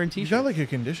usually wearing You t-shirts. got like a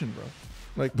condition, bro.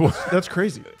 Like that's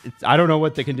crazy. I don't know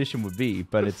what the condition would be,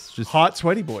 but it's just Hot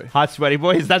sweaty boy. hot, sweaty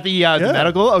boy. Is that the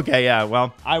medical? Okay, yeah.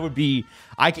 Well, I would be.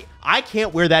 I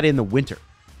can't wear that in the winter.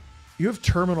 You have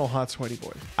terminal hot sweaty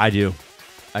boy. I do.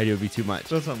 It'd be too much.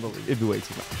 That's unbelievable. It'd be way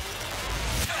too much.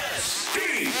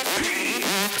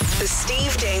 The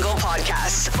Steve Dangle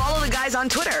Podcast. Follow the guys on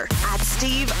Twitter at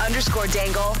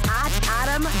Steve_Dangle, at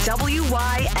Adam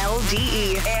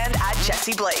WYLDE, and at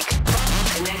Jesse Blake.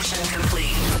 Connection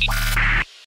complete.